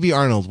 and maybe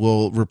Arnold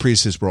will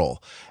reprise his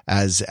role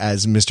as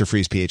Mr.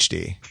 Freeze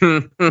PhD.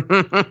 And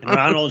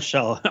Arnold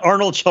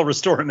shall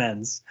restore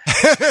amends.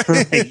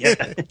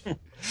 Yeah.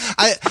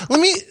 Let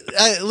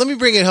me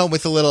bring it home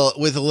with a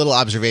little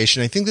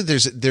observation. I think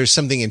that there's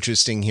something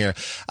interesting here.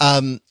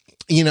 And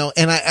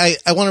I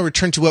want to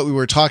return to what we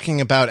were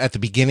talking about at the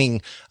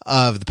beginning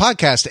of the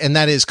podcast, and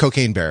that is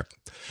Cocaine Bear.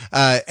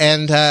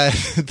 The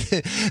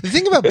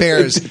thing about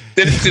bears,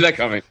 didn't see that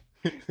coming.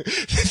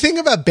 The thing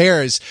about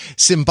bears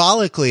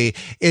symbolically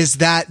is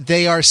that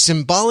they are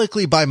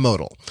symbolically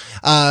bimodal.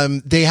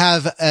 They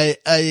have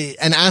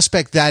an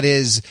aspect that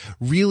is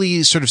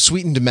really sort of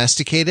sweet and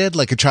domesticated,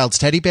 like a child's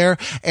teddy bear,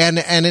 and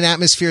an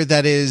atmosphere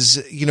that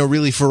is,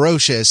 really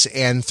ferocious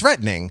and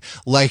threatening,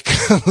 like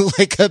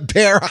a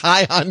bear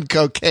high on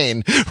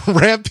cocaine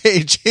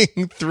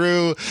rampaging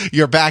through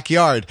your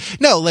backyard.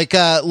 No, like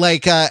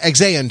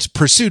Exeunt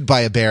pursued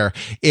by a bear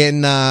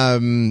in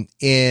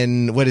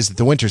what is it?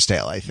 The Winter's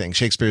Tale, I think.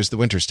 Shakespeare's The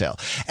Winter's Tale.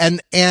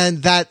 And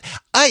that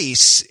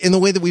ice, in the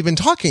way that we've been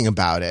talking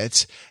about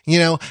it,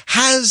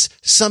 has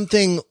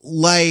something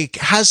like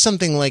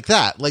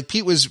that. Like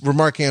Pete was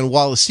remarking on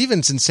Wallace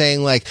Stevenson,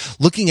 saying like,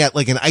 looking at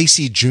like an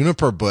icy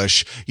juniper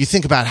bush, you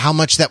think about how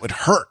much that would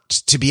hurt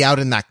to be out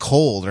in that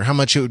cold, or how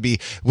much it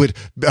would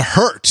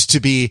hurt to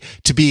be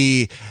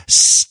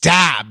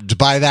stabbed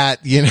by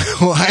that,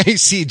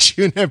 icy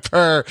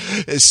juniper,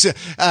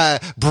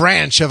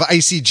 branch of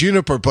icy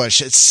juniper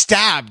bush. It's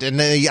stabbed.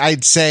 And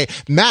I'd say,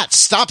 Matt,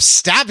 stop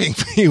stabbing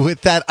me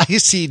with that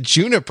icy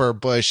juniper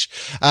bush.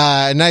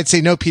 And I'd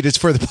say, no, Pete, it's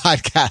for the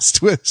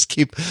podcast. Let's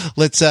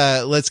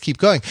keep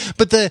going.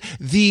 But the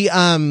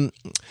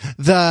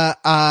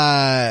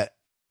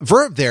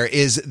verb there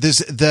is this,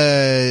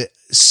 the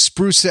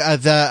spruce,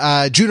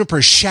 the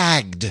juniper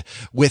shagged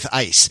with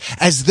ice,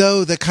 as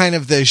though the kind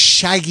of the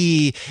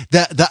shaggy,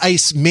 the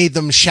ice made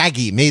them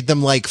shaggy, made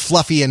them like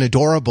fluffy and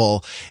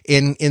adorable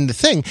in the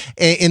thing,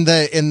 in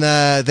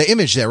the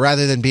image there,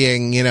 rather than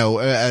being,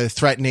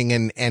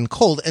 threatening and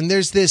cold. And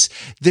there's this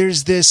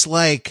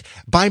like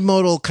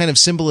bimodal kind of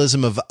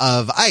symbolism of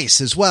ice,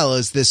 as well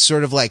as this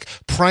sort of like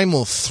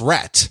primal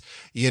threat,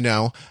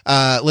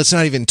 let's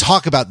not even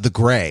talk about the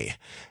gray.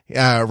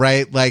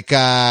 right? Like,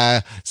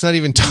 it's not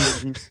even,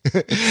 doesn't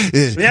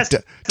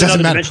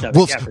matter.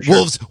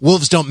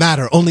 Wolves don't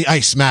matter. Only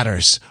ice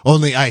matters.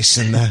 Only ice.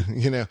 And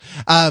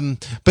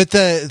but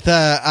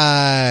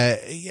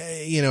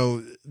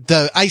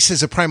the ice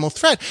is a primal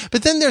threat.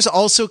 But then there's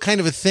also kind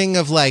of a thing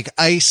of like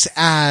ice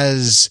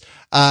as,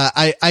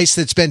 ice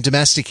that's been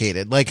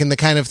domesticated, like in the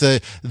kind of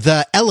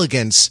the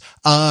elegance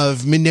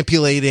of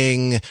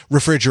manipulating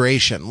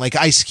refrigeration, like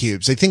ice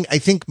cubes. I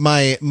think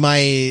my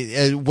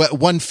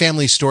one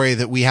family story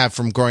that we have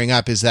from growing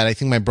up is that I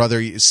think my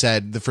brother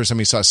said the first time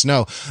he saw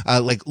snow,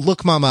 like,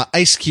 look, mama,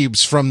 ice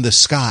cubes from the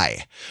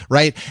sky.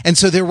 Right. And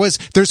so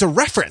there's a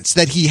reference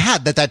that he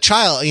had that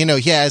child,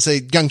 as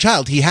a young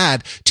child, he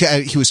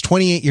was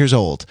 28 years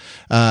old,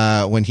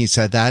 when he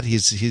said that.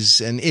 He's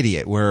an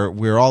idiot.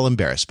 We're all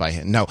embarrassed by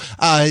him. No.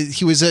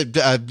 He was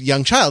a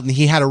young child, and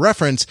he had a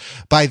reference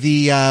by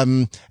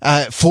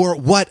for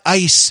what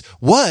ice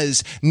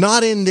was,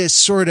 not in this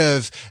sort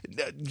of,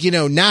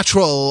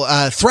 natural,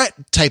 threat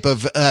type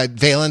of,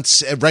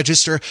 valence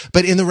register,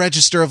 but in the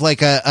register of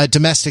like a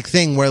domestic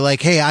thing where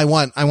like, hey, I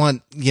want,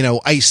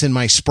 ice in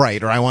my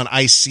Sprite, or I want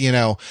ice,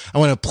 I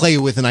want to play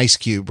with an ice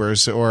cube or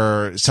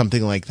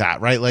something like that,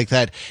 right? Like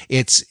that.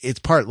 It's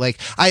part, like,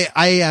 I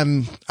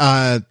am,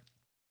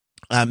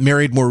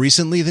 married more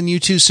recently than you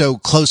two, so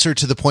closer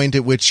to the point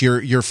at which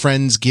your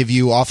friends give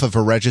you off of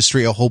a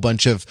registry a whole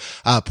bunch of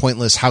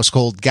pointless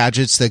household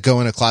gadgets that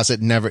go in a closet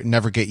and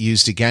never get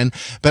used again.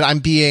 But I'm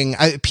being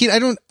Pete. I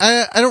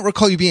don't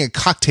recall you being a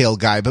cocktail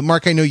guy, but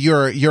Mark, I know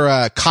you're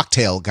a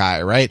cocktail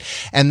guy, right?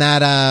 And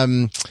that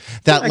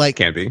like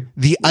can be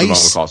the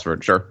ice calls for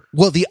it, sure.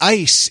 Well, the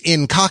ice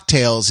in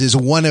cocktails is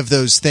one of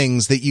those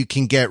things that you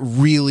can get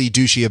really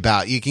douchey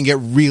about. You can get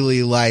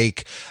really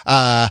like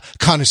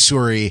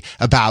connoisseur-y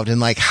about,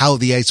 and like how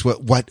the ice,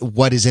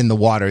 what is in the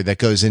water that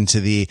goes into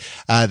the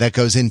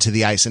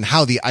ice, and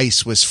how the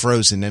ice was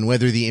frozen, and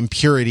whether the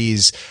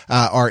impurities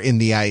are in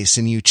the ice,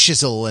 and you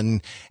chisel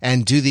and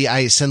do the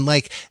ice, and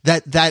like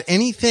that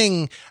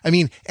anything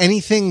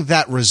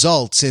that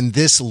results in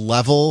this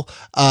level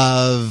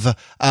of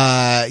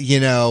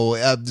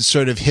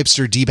sort of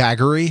hipster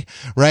debaggery,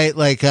 right?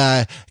 Like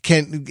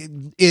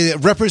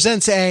it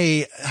represents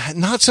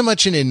not so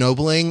much an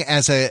ennobling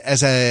as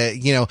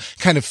a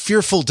kind of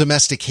fearful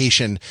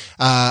domestication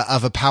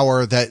of a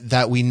power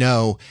that we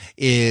know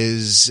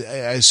is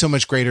so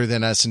much greater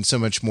than us and so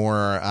much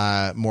more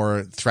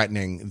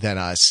threatening than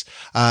us.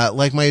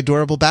 Like my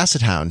adorable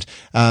Basset Hound,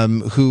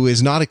 who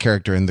is not a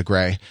character in The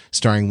Grey,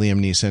 starring Liam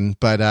Neeson,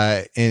 but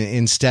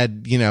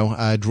instead,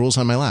 drools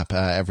on my lap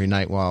every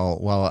night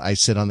while I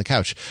sit on the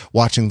couch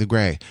watching The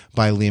Grey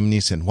by Liam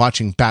Neeson,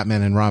 watching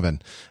Batman and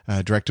Robin,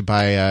 directed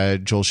by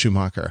Joel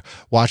Schumacher,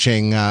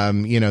 watching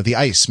the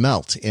ice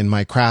melt in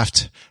my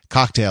craft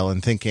cocktail,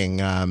 and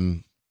thinking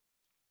of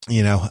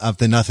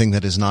the nothing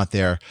that is not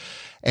there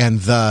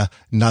and the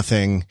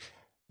nothing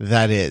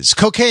that is.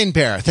 Cocaine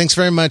Bear, thanks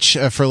very much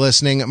for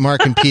listening.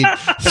 Mark and Pete,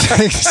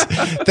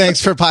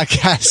 thanks for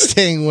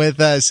podcasting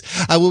with us.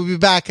 We'll be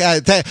back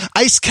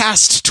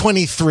Icecast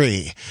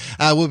 23.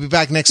 We'll be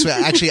back next week.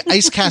 Actually,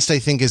 Icecast, I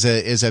think,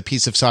 is a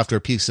piece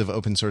of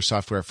open source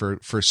software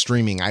for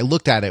streaming. I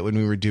looked at it when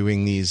we were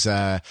doing these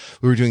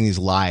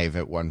live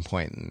at one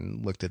point,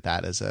 and looked at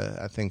that as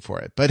a thing for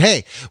it. But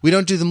hey, we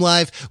don't do them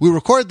live. We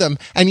record them,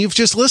 and you've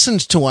just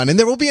listened to one, and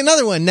there will be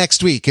another one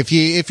next week. If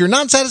you're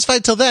not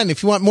satisfied till then,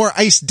 if you want more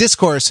ice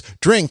discourse,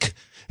 drink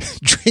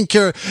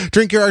your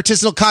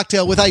artisanal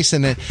cocktail with ice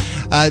in it.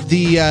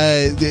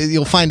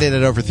 You'll find it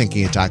at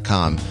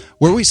overthinkingit.com,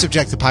 where we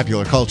subject the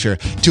popular culture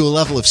to a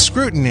level of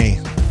scrutiny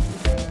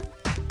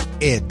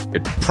it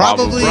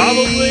probably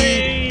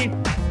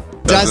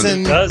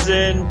doesn't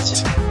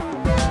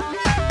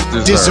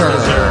deserve.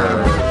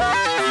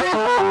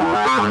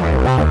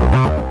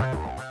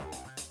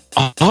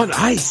 On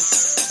ice.